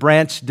what it was, the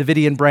branch,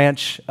 Davidian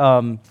branch.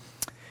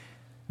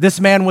 This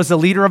man was a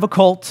leader of a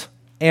cult,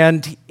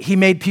 and he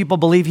made people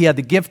believe he had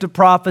the gift of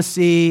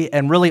prophecy,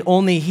 and really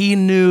only he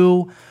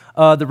knew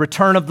the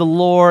return of the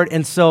Lord.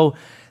 And so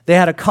they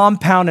had a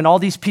compound, and all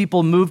these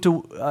people moved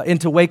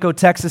into Waco,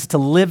 Texas to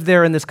live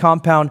there in this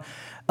compound.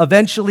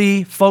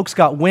 Eventually, folks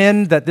got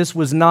wind that this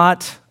was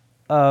not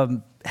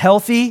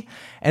healthy,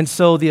 and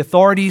so the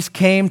authorities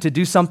came to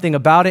do something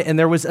about it, and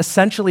there was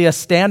essentially a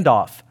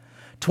standoff.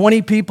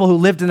 20 people who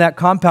lived in that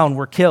compound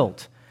were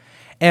killed.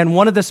 And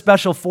one of the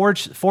special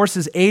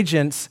forces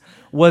agents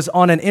was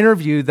on an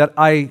interview that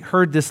I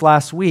heard this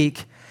last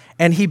week,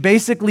 and he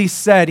basically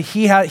said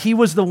he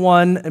was the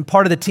one and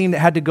part of the team that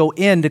had to go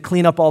in to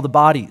clean up all the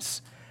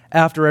bodies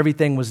after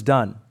everything was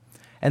done.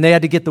 And they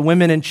had to get the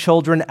women and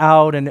children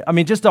out, and I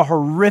mean, just a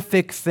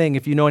horrific thing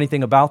if you know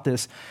anything about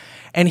this.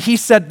 And he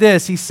said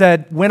this, he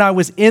said, when I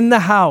was in the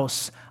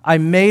house, I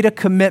made a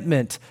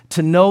commitment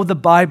to know the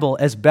Bible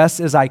as best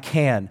as I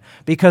can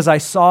because I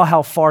saw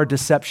how far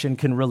deception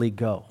can really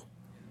go.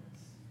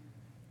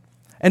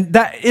 And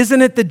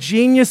isn't it the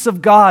genius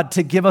of God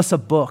to give us a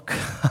book?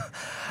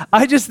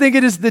 I just think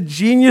it is the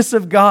genius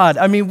of God.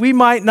 I mean, we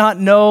might not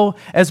know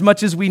as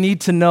much as we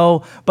need to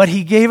know, but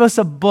he gave us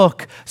a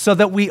book so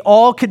that we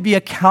all could be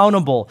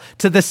accountable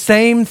to the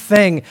same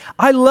thing.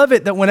 I love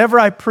it that whenever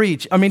I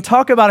preach, I mean,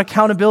 talk about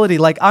accountability.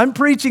 Like, I'm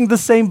preaching the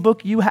same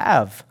book you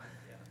have.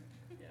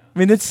 I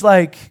mean, it's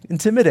like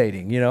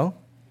intimidating, you know?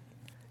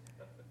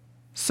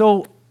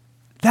 So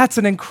that's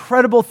an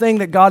incredible thing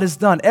that God has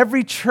done.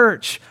 Every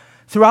church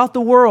throughout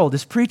the world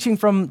is preaching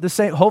from the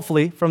same,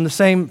 hopefully, from the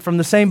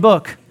same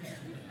book.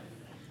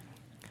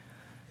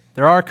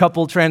 There are a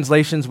couple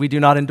translations we do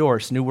not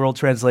endorse. New World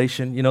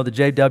Translation, you know, the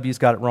JW's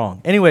got it wrong.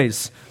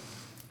 Anyways,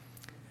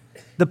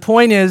 the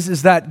point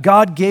is that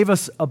God gave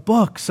us a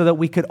book so that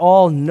we could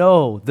all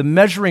know the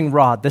measuring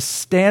rod, the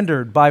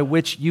standard by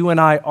which you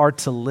and I are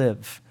to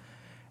live.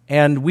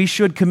 And we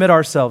should commit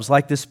ourselves,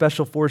 like this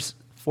Special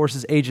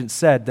Forces agent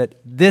said, that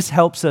this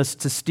helps us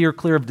to steer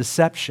clear of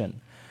deception.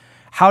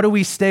 How do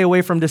we stay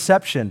away from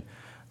deception?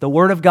 The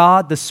Word of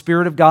God, the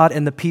Spirit of God,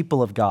 and the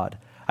people of God.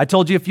 I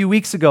told you a few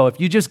weeks ago, if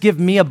you just give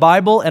me a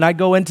Bible and I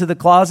go into the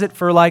closet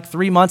for like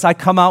 3 months, I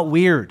come out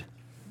weird.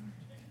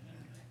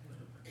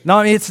 No,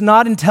 I mean, it's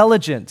not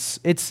intelligence.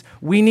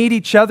 We need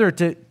each other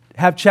to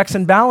have checks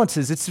and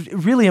balances. It's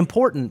really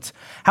important.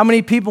 How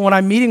many people, when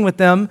I'm meeting with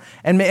them,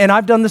 and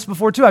I've done this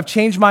before too, I've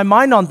changed my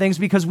mind on things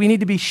because we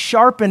need to be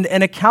sharpened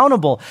and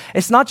accountable.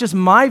 It's not just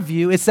my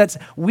view, it's that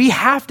we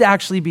have to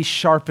actually be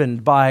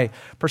sharpened by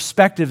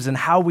perspectives and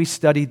how we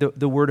study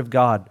the Word of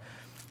God.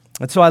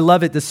 And so I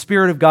love it, the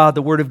Spirit of God,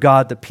 the Word of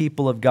God, the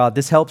people of God.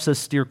 This helps us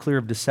steer clear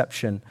of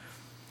deception.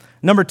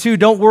 Number 2,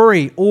 don't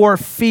worry or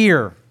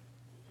fear.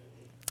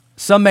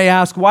 Some may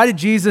ask, why did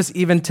Jesus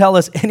even tell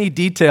us any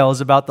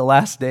details about the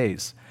last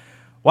days?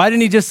 Why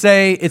didn't he just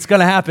say it's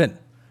going to happen?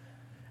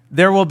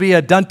 There will be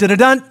a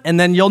dun-da-da-dun, and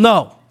then you'll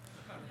know.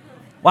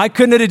 Why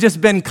couldn't it have just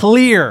been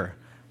clear?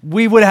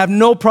 We would have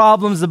no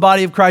problems. The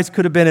body of Christ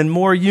could have been in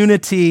more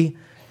unity.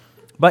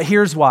 But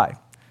here's why.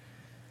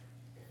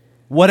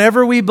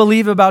 Whatever we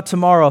believe about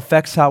tomorrow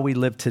affects how we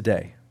live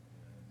today.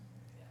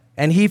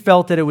 And he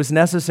felt that it was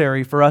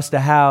necessary for us to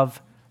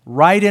have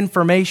right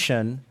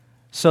information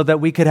so that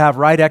we could have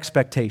right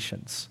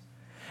expectations.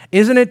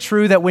 Isn't it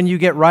true that when you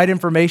get right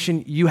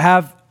information, you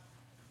have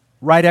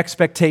right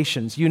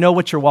expectations? You know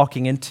what you're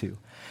walking into.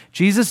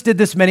 Jesus did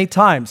this many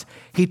times.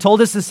 He told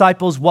his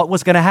disciples what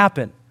was going to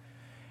happen.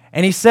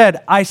 And he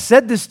said, I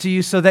said this to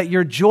you so that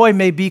your joy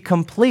may be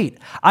complete.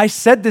 I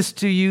said this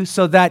to you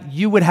so that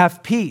you would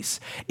have peace.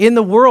 In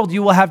the world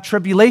you will have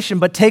tribulation,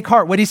 but take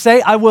heart. What did he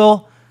say? I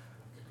will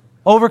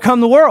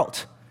overcome the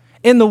world.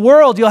 In the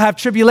world you'll have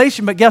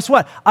tribulation, but guess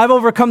what? I've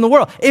overcome the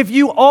world. If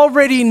you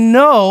already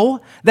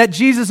know that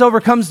Jesus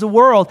overcomes the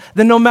world,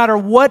 then no matter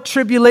what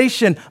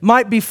tribulation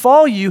might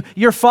befall you,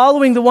 you're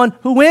following the one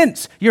who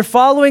wins. You're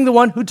following the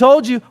one who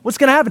told you what's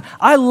going to happen.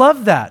 I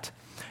love that.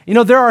 You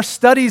know, there are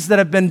studies that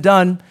have been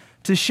done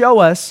to show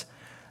us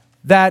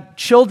that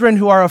children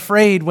who are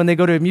afraid when they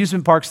go to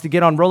amusement parks to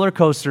get on roller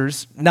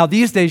coasters, now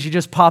these days you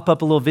just pop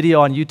up a little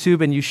video on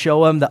YouTube and you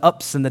show them the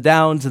ups and the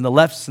downs and the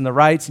lefts and the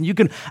rights, and you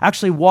can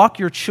actually walk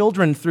your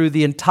children through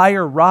the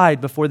entire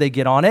ride before they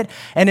get on it.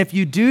 And if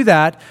you do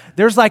that,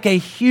 there's like a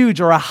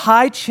huge or a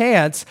high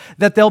chance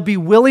that they'll be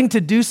willing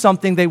to do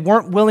something they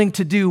weren't willing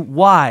to do.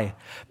 Why?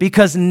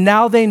 Because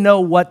now they know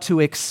what to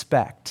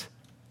expect.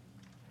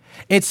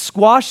 It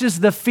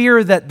squashes the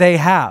fear that they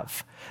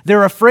have.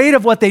 They're afraid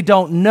of what they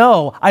don't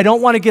know. I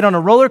don't want to get on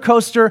a roller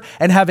coaster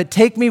and have it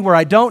take me where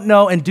I don't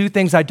know and do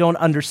things I don't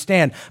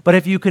understand. But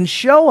if you can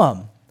show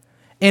them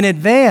in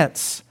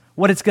advance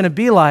what it's going to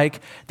be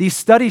like, these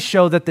studies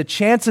show that the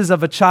chances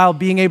of a child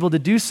being able to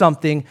do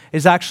something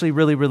is actually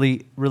really,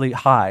 really, really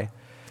high.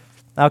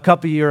 Now, a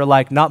couple of you are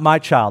like, not my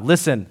child.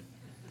 Listen,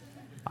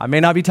 I may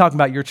not be talking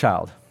about your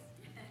child.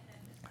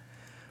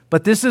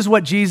 But this is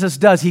what Jesus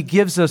does. He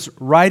gives us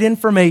right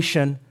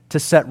information to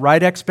set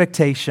right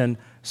expectation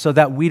so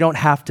that we don't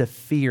have to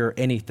fear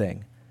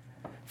anything.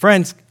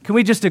 Friends, can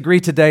we just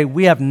agree today,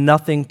 we have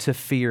nothing to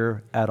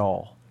fear at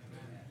all.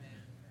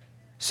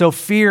 So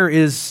fear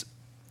is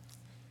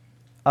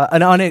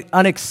an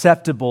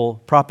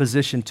unacceptable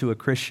proposition to a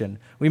Christian.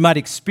 We might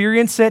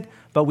experience it,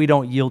 but we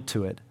don't yield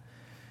to it.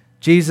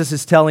 Jesus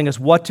is telling us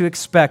what to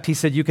expect. He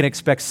said, you can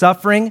expect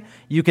suffering,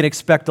 you can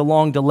expect a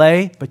long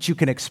delay, but you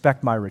can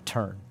expect my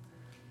return.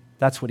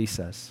 That's what he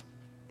says.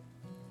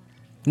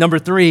 Number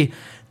 3,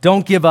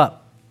 don't give up.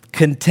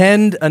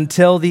 Contend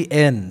until the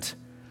end.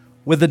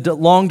 With a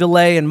long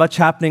delay and much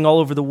happening all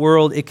over the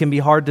world, it can be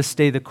hard to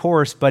stay the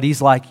course, but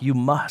he's like, you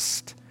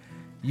must.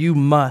 You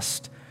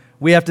must.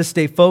 We have to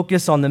stay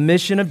focused on the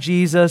mission of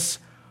Jesus,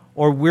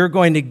 or we're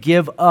going to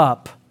give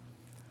up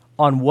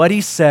on what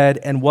he said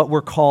and what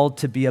we're called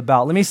to be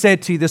about. Let me say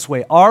it to you this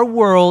way. Our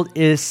world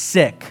is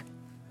sick.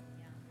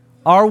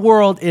 Our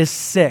world is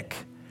sick,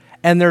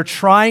 and they're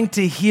trying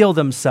to heal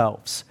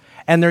themselves,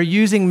 and they're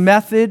using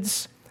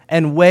methods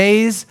and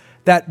ways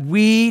that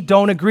we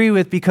don't agree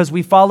with because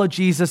we follow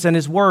Jesus and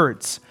his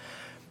words.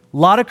 A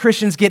lot of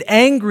Christians get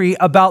angry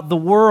about the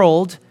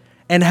world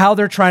and how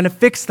they're trying to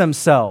fix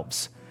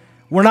themselves.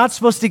 We're not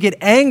supposed to get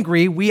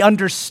angry. We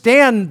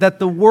understand that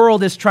the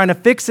world is trying to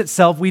fix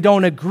itself. We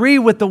don't agree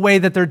with the way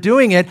that they're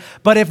doing it.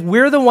 But if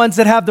we're the ones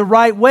that have the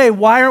right way,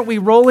 why aren't we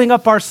rolling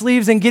up our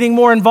sleeves and getting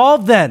more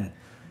involved then?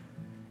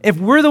 If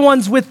we're the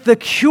ones with the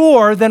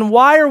cure, then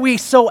why are we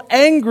so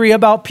angry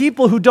about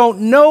people who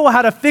don't know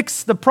how to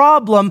fix the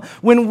problem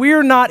when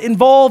we're not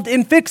involved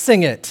in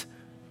fixing it?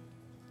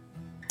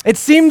 It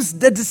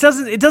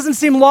doesn't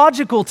seem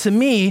logical to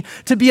me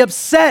to be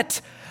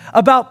upset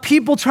about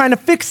people trying to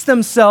fix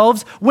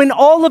themselves when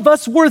all of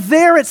us were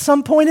there at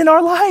some point in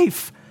our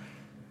life.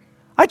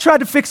 I tried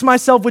to fix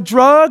myself with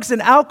drugs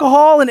and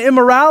alcohol and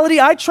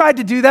immorality. I tried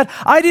to do that.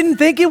 I didn't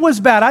think it was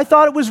bad. I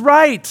thought it was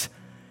right.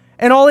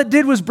 And all it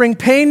did was bring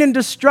pain and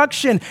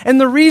destruction. And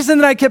the reason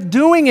that I kept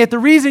doing it, the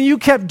reason you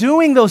kept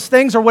doing those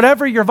things or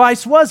whatever your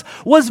vice was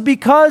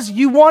because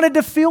you wanted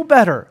to feel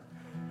better.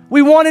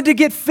 We wanted to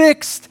get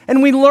fixed,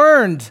 and we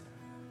learned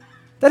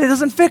that it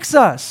doesn't fix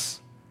us.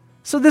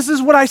 So this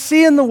is what I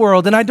see in the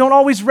world, and I don't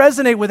always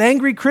resonate with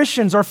angry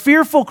Christians or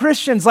fearful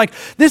Christians. Like,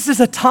 this is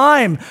a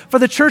time for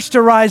the church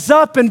to rise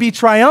up and be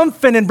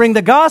triumphant and bring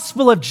the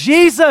gospel of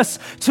Jesus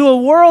to a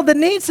world that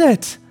needs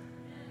it.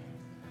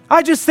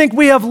 I just think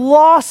we have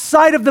lost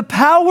sight of the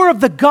power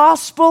of the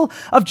gospel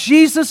of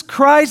Jesus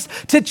Christ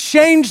to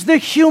change the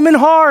human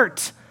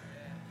heart.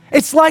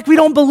 It's like we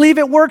don't believe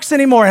it works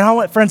anymore.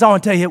 And friends, I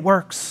want to tell you, it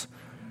works.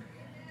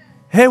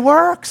 It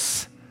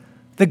works.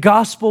 The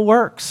gospel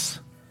works.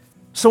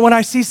 So when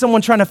I see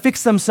someone trying to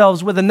fix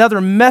themselves with another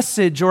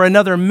message or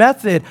another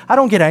method, I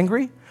don't get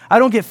angry. I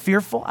don't get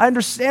fearful. I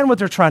understand what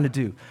they're trying to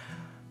do.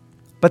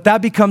 But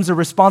that becomes a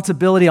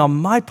responsibility on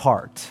my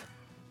part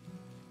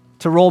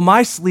to roll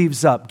my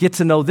sleeves up, get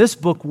to know this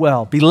book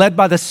well, be led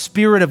by the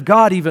Spirit of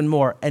God even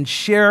more, and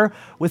share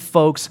with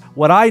folks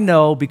what I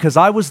know because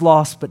I was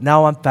lost, but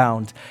now I'm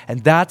found.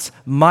 And that's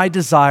my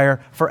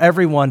desire for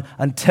everyone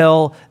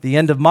until the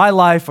end of my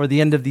life or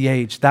the end of the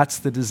age. That's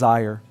the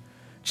desire.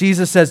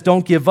 Jesus says,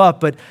 don't give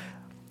up, but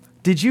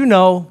did you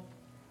know,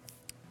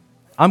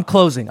 I'm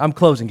closing,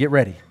 get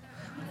ready.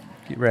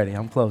 Get ready,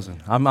 I'm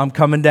closing. I'm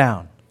coming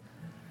down.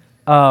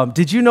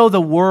 Did you know the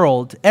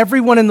world,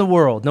 everyone in the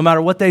world, no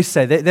matter what they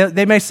say,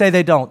 they may say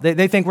they don't.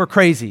 They think we're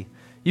crazy.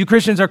 You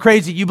Christians are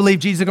crazy. You believe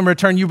Jesus is going to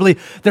return. You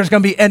believe there's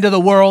going to be end of the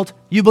world.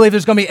 You believe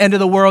there's going to be end of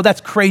the world. That's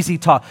crazy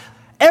talk.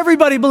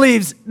 Everybody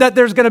believes that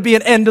there's going to be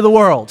an end to the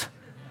world.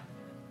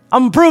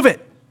 I'm going to prove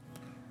it.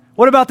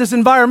 What about this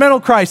environmental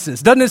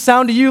crisis? Doesn't it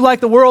sound to you like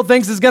the world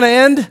thinks it's going to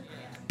end?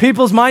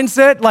 People's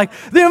mindset, like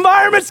the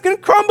environment's going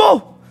to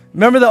crumble.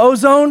 Remember the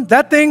ozone?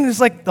 That thing is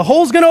like the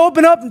hole's going to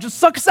open up and just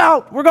suck us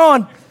out. We're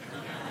gone.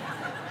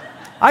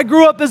 I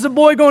grew up as a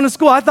boy going to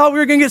school. I thought we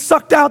were going to get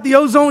sucked out. The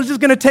ozone was just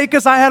going to take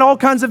us. I had all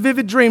kinds of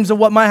vivid dreams of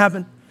what might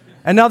happen.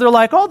 And now they're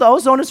like, oh, the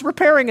ozone is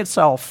repairing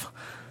itself.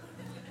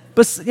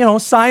 But,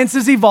 science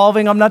is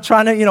evolving. I'm not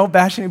trying to,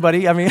 bash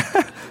anybody. I mean,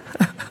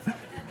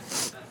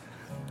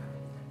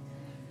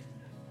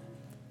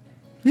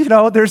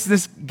 there's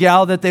this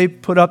gal that they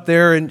put up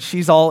there, and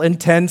she's all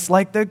intense,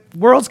 like the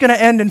world's going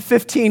to end in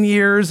 15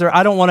 years, or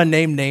I don't want to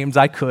name names.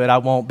 I could, I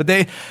won't. But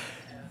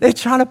they're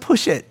trying to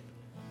push it.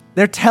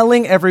 They're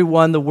telling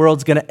everyone the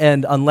world's going to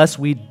end unless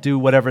we do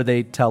whatever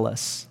they tell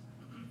us.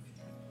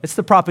 It's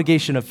the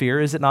propagation of fear,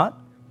 is it not?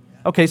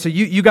 Okay, so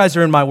you guys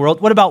are in my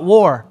world. What about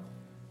war?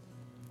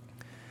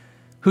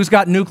 Who's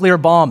got nuclear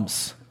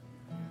bombs?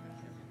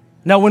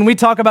 Now, when we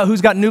talk about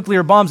who's got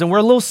nuclear bombs, and we're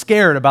a little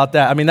scared about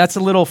that, I mean, that's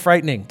a little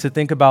frightening to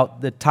think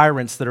about the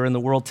tyrants that are in the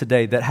world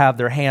today that have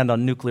their hand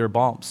on nuclear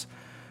bombs.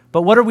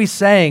 But what are we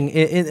saying?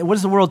 What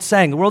is the world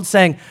saying? The world's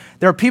saying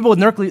there are people with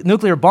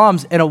nuclear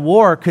bombs, and a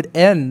war could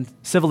end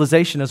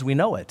civilization as we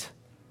know it.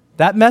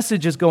 That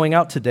message is going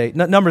out today.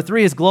 Number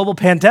 3 is global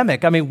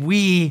pandemic. I mean,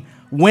 we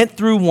went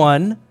through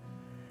one,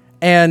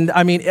 and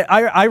I mean,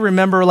 I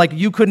remember like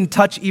you couldn't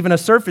touch even a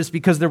surface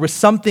because there was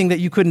something that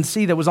you couldn't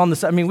see that was on the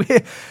side. I mean,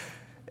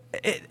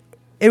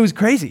 it was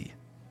crazy.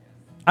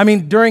 I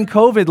mean, during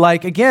COVID,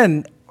 like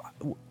again,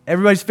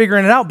 everybody's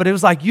figuring it out, but it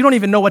was like you don't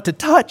even know what to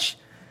touch.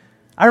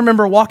 I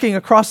remember walking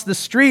across the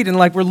street and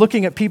like we're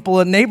looking at people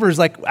and neighbors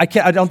like,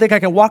 I don't think I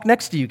can walk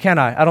next to you, can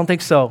I? I don't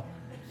think so.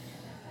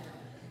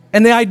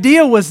 And the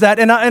idea was that,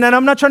 and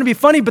I'm not trying to be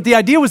funny, but the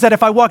idea was that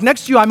if I walk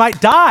next to you, I might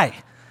die.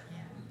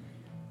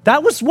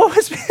 That was what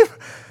was,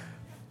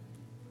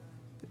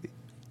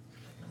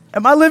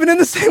 am I living in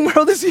the same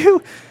world as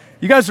you?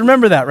 You guys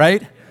remember that,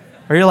 right?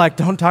 Or you're like,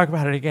 don't talk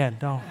about it again,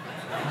 don't.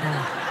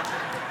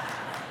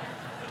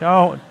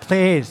 Don't,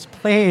 please,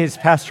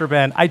 Pastor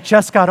Ben. I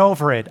just got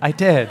over it. I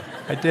did.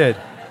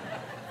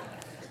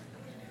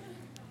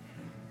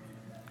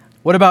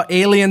 What about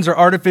aliens or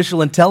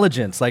artificial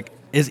intelligence? Like,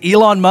 is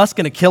Elon Musk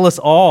going to kill us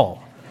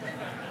all?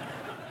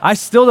 I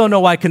still don't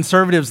know why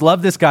conservatives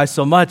love this guy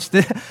so much.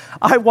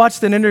 I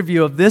watched an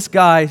interview of this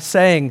guy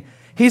saying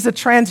he's a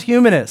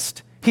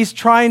transhumanist. He's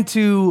trying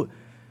to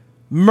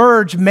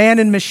merge man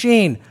and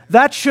machine.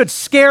 That should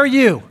scare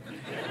you.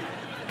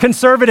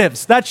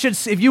 Conservatives, that should,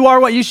 if you are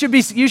what, you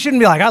shouldn't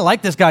be like, I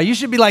like this guy. You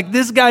should be like,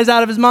 this guy's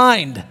out of his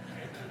mind.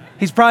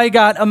 He's probably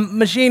got a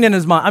machine in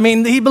his mind. I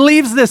mean, he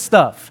believes this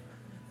stuff.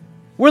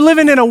 We're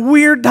living in a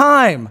weird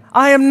time.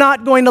 I am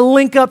not going to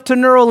link up to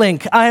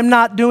Neuralink. I am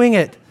not doing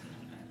it.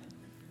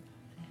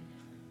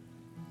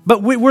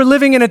 But we're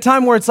living in a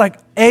time where it's like,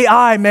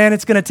 AI, man,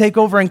 it's going to take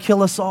over and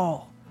kill us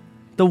all.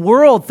 The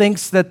world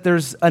thinks that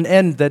there's an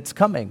end that's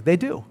coming. They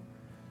do.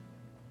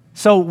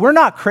 So we're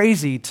not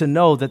crazy to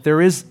know that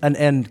there is an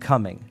end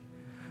coming.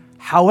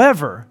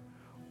 However,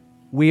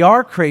 we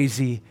are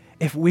crazy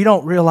if we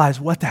don't realize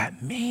what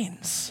that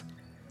means.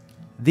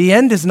 The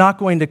end is not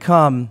going to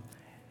come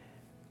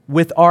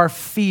with our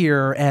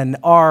fear and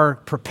our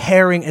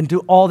preparing and do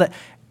all that.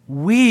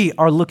 We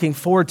are looking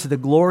forward to the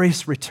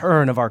glorious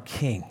return of our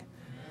King.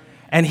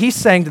 And he's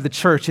saying to the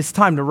church, it's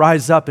time to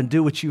rise up and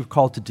do what you're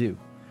called to do.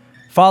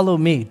 Follow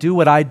me, do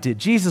what I did.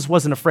 Jesus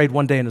wasn't afraid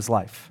one day in his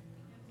life.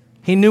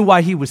 He knew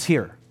why he was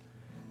here.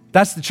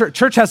 That's the church.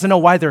 Church has to know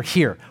why they're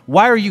here.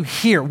 Why are you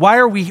here? Why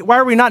are we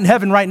not in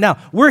heaven right now?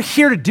 We're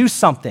here to do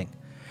something.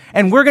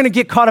 And we're going to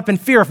get caught up in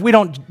fear if we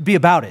don't be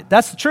about it.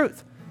 That's the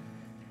truth.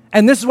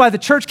 And this is why the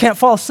church can't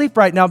fall asleep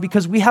right now,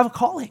 because we have a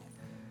calling.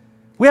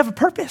 We have a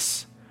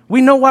purpose.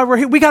 We know why we're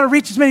here. We got to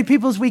reach as many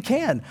people as we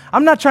can.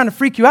 I'm not trying to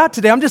freak you out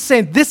today. I'm just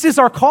saying this is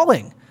our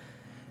calling.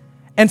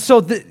 And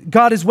so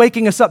God is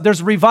waking us up.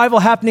 There's a revival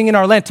happening in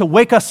our land to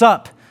wake us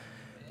up,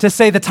 to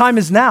say the time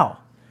is now.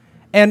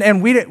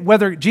 And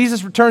whether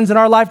Jesus returns in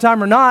our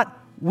lifetime or not,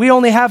 we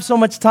only have so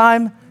much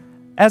time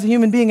as a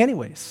human being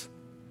anyways.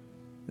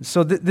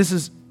 So this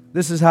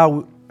is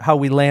how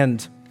we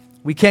land.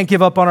 We can't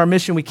give up on our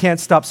mission. We can't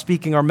stop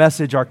speaking our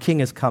message. Our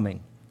King is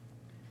coming.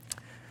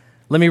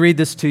 Let me read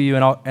this to you,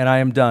 and I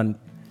am done.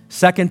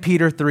 2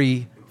 Peter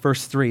 3,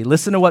 verse 3.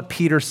 Listen to what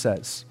Peter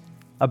says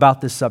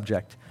about this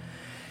subject.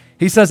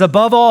 He says,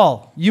 above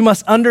all, you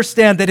must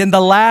understand that in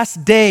the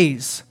last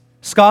days,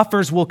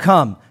 scoffers will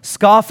come,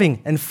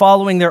 scoffing and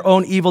following their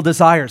own evil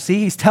desires. See,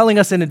 he's telling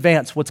us in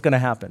advance what's going to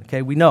happen,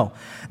 okay? We know.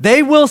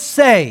 They will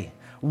say,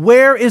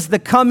 where is the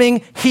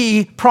coming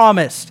he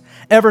promised?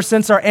 Ever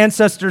since our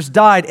ancestors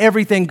died,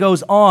 everything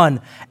goes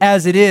on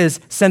as it is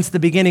since the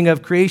beginning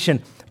of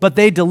creation. But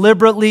they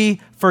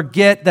deliberately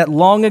forget that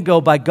long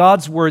ago, by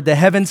God's word, the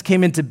heavens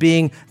came into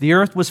being, the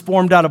earth was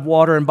formed out of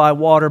water, and by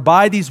water,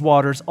 by these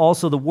waters,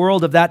 also the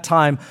world of that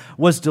time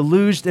was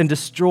deluged and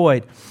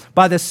destroyed.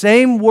 By the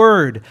same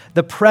word,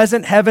 the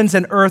present heavens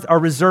and earth are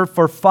reserved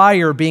for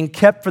fire, being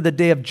kept for the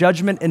day of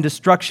judgment and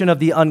destruction of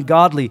the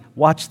ungodly.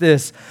 Watch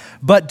this.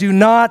 But do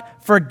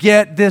not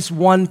forget this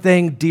one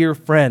thing, dear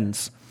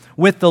friends.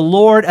 With the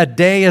Lord, a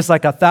day is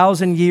like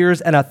 1,000 years,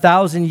 and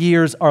 1,000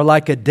 years are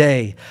like a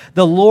day.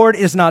 The Lord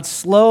is not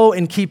slow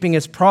in keeping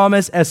his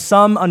promise, as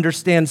some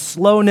understand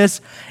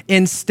slowness.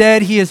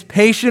 Instead, he is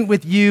patient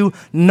with you,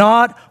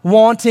 not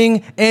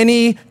wanting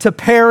any to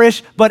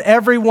perish, but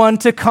everyone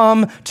to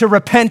come to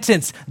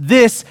repentance.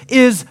 This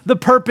is the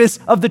purpose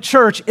of the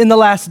church in the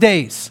last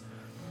days.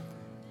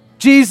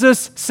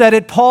 Jesus said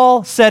it,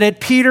 Paul said it,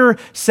 Peter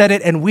said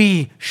it, and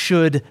we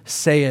should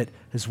say it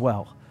as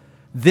well.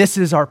 This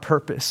is our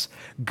purpose.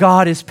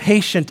 God is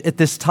patient at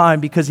this time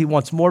because he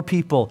wants more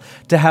people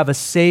to have a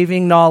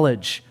saving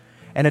knowledge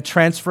and a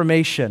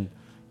transformation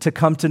to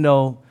come to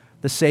know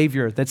the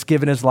Savior that's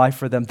given his life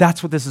for them.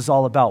 That's what this is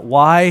all about.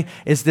 Why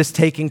is this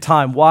taking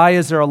time? Why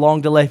is there a long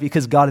delay?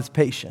 Because God is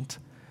patient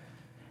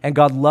and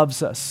God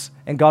loves us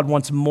and God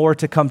wants more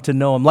to come to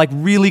know him, like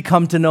really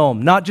come to know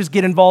him, not just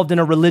get involved in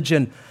a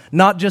religion,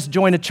 not just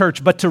join a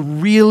church, but to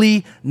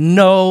really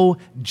know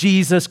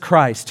Jesus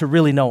Christ, to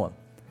really know him.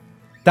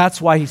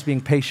 That's why he's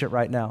being patient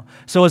right now.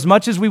 So as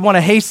much as we want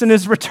to hasten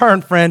his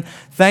return, friend,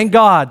 thank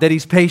God that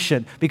he's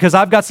patient, because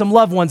I've got some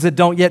loved ones that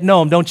don't yet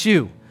know him, don't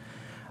you?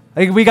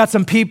 We got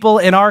some people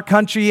in our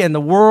country and the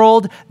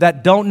world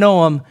that don't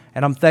know him,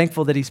 and I'm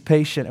thankful that he's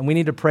patient, and we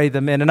need to pray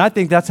them in. And I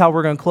think that's how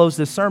we're going to close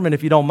this sermon,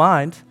 if you don't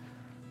mind.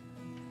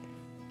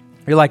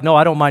 You're like, no,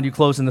 I don't mind you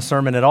closing the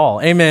sermon at all.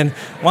 Amen.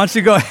 Why don't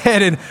you go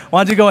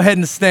ahead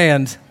and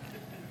stand?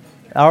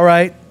 All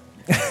right.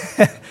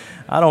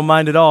 I don't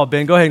mind at all,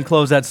 Ben. Go ahead and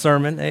close that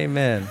sermon.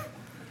 Amen.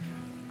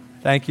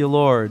 Thank you,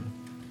 Lord.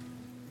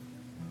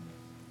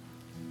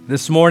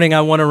 This morning,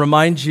 I want to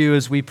remind you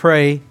as we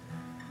pray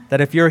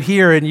that if you're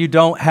here and you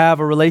don't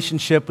have a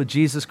relationship with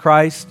Jesus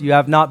Christ, you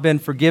have not been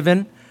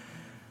forgiven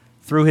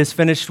through his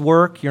finished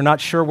work, you're not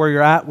sure where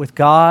you're at with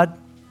God,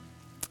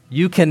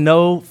 you can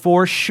know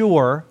for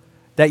sure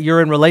that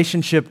you're in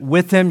relationship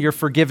with him, you're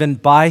forgiven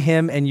by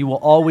him, and you will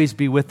always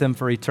be with him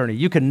for eternity.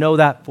 You can know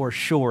that for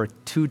sure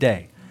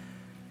today.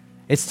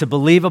 It's to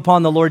believe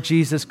upon the Lord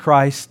Jesus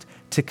Christ,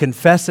 to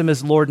confess him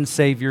as Lord and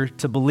Savior,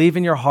 to believe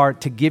in your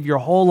heart, to give your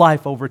whole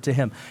life over to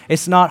him.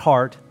 It's not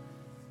hard.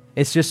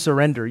 It's just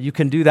surrender. You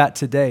can do that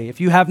today. If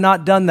you have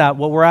not done that,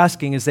 what we're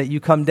asking is that you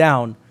come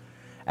down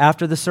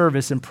after the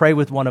service and pray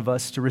with one of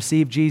us to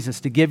receive Jesus,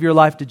 to give your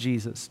life to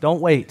Jesus.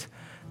 Don't wait.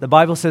 The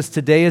Bible says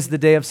today is the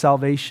day of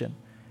salvation,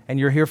 and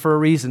you're here for a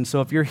reason.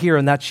 So if you're here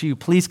and that's you,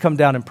 please come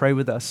down and pray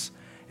with us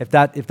if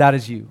that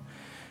is you.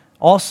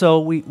 Also,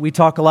 we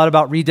talk a lot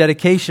about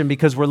rededication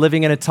because we're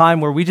living in a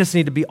time where we just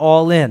need to be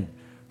all in,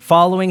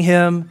 following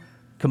Him,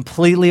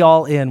 completely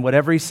all in.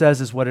 Whatever He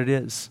says is what it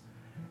is.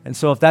 And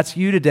so if that's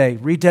you today,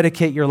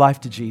 rededicate your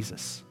life to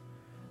Jesus.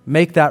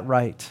 Make that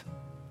right.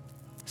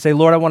 Say,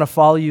 Lord, I want to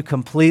follow you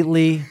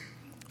completely,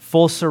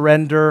 full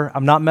surrender.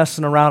 I'm not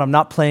messing around. I'm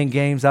not playing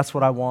games. That's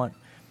what I want.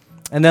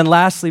 And then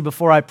lastly,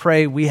 before I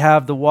pray, we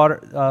have the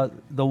water.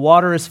 The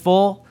water is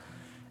full.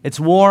 It's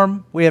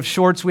warm. We have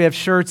shorts. We have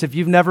shirts. If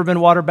you've never been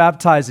water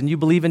baptized and you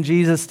believe in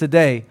Jesus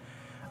today,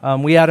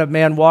 we had a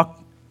man walk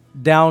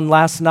down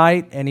last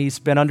night, and he's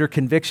been under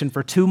conviction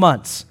for 2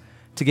 months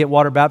to get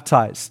water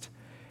baptized.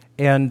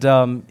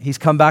 And he's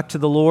come back to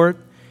the Lord,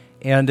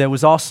 and it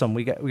was awesome.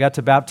 We got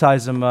to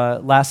baptize him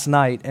last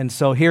night. And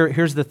so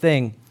here's the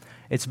thing.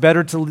 It's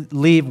better to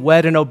leave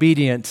wet and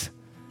obedient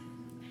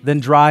than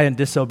dry and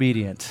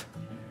disobedient.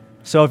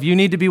 So if you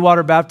need to be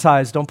water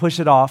baptized, don't push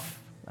it off.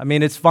 I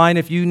mean, it's fine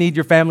if you need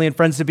your family and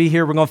friends to be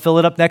here. We're going to fill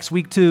it up next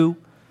week too.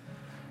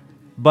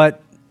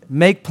 But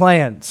make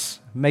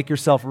plans. Make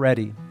yourself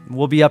ready.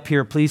 We'll be up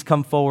here. Please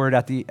come forward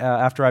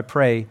after I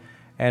pray,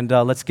 and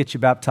let's get you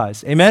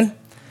baptized. Amen?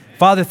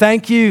 Father,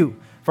 thank you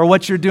for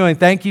what you're doing.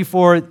 Thank you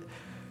for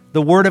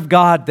the Word of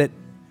God that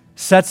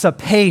sets a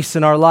pace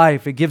in our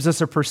life. It gives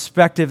us a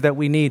perspective that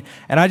we need.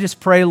 And I just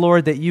pray,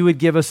 Lord, that you would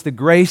give us the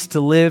grace to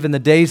live in the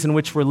days in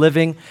which we're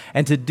living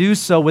and to do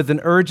so with an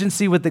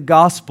urgency with the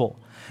gospel,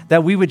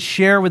 that we would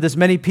share with as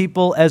many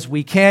people as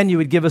we can. You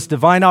would give us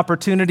divine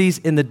opportunities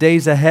in the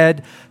days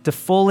ahead to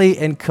fully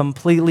and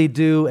completely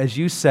do as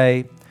you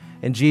say,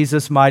 in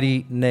Jesus'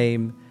 mighty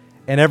name.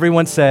 And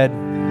everyone said,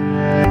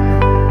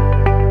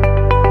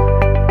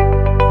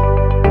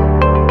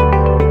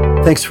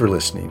 thanks for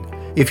listening.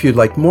 If you'd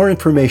like more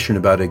information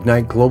about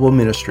Ignite Global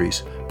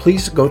Ministries,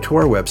 please go to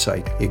our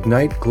website,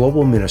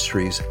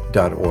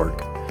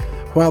 igniteglobalministries.org.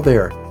 While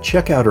there,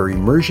 check out our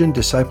Immersion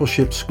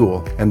Discipleship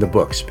School and the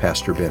books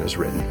Pastor Ben has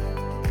written.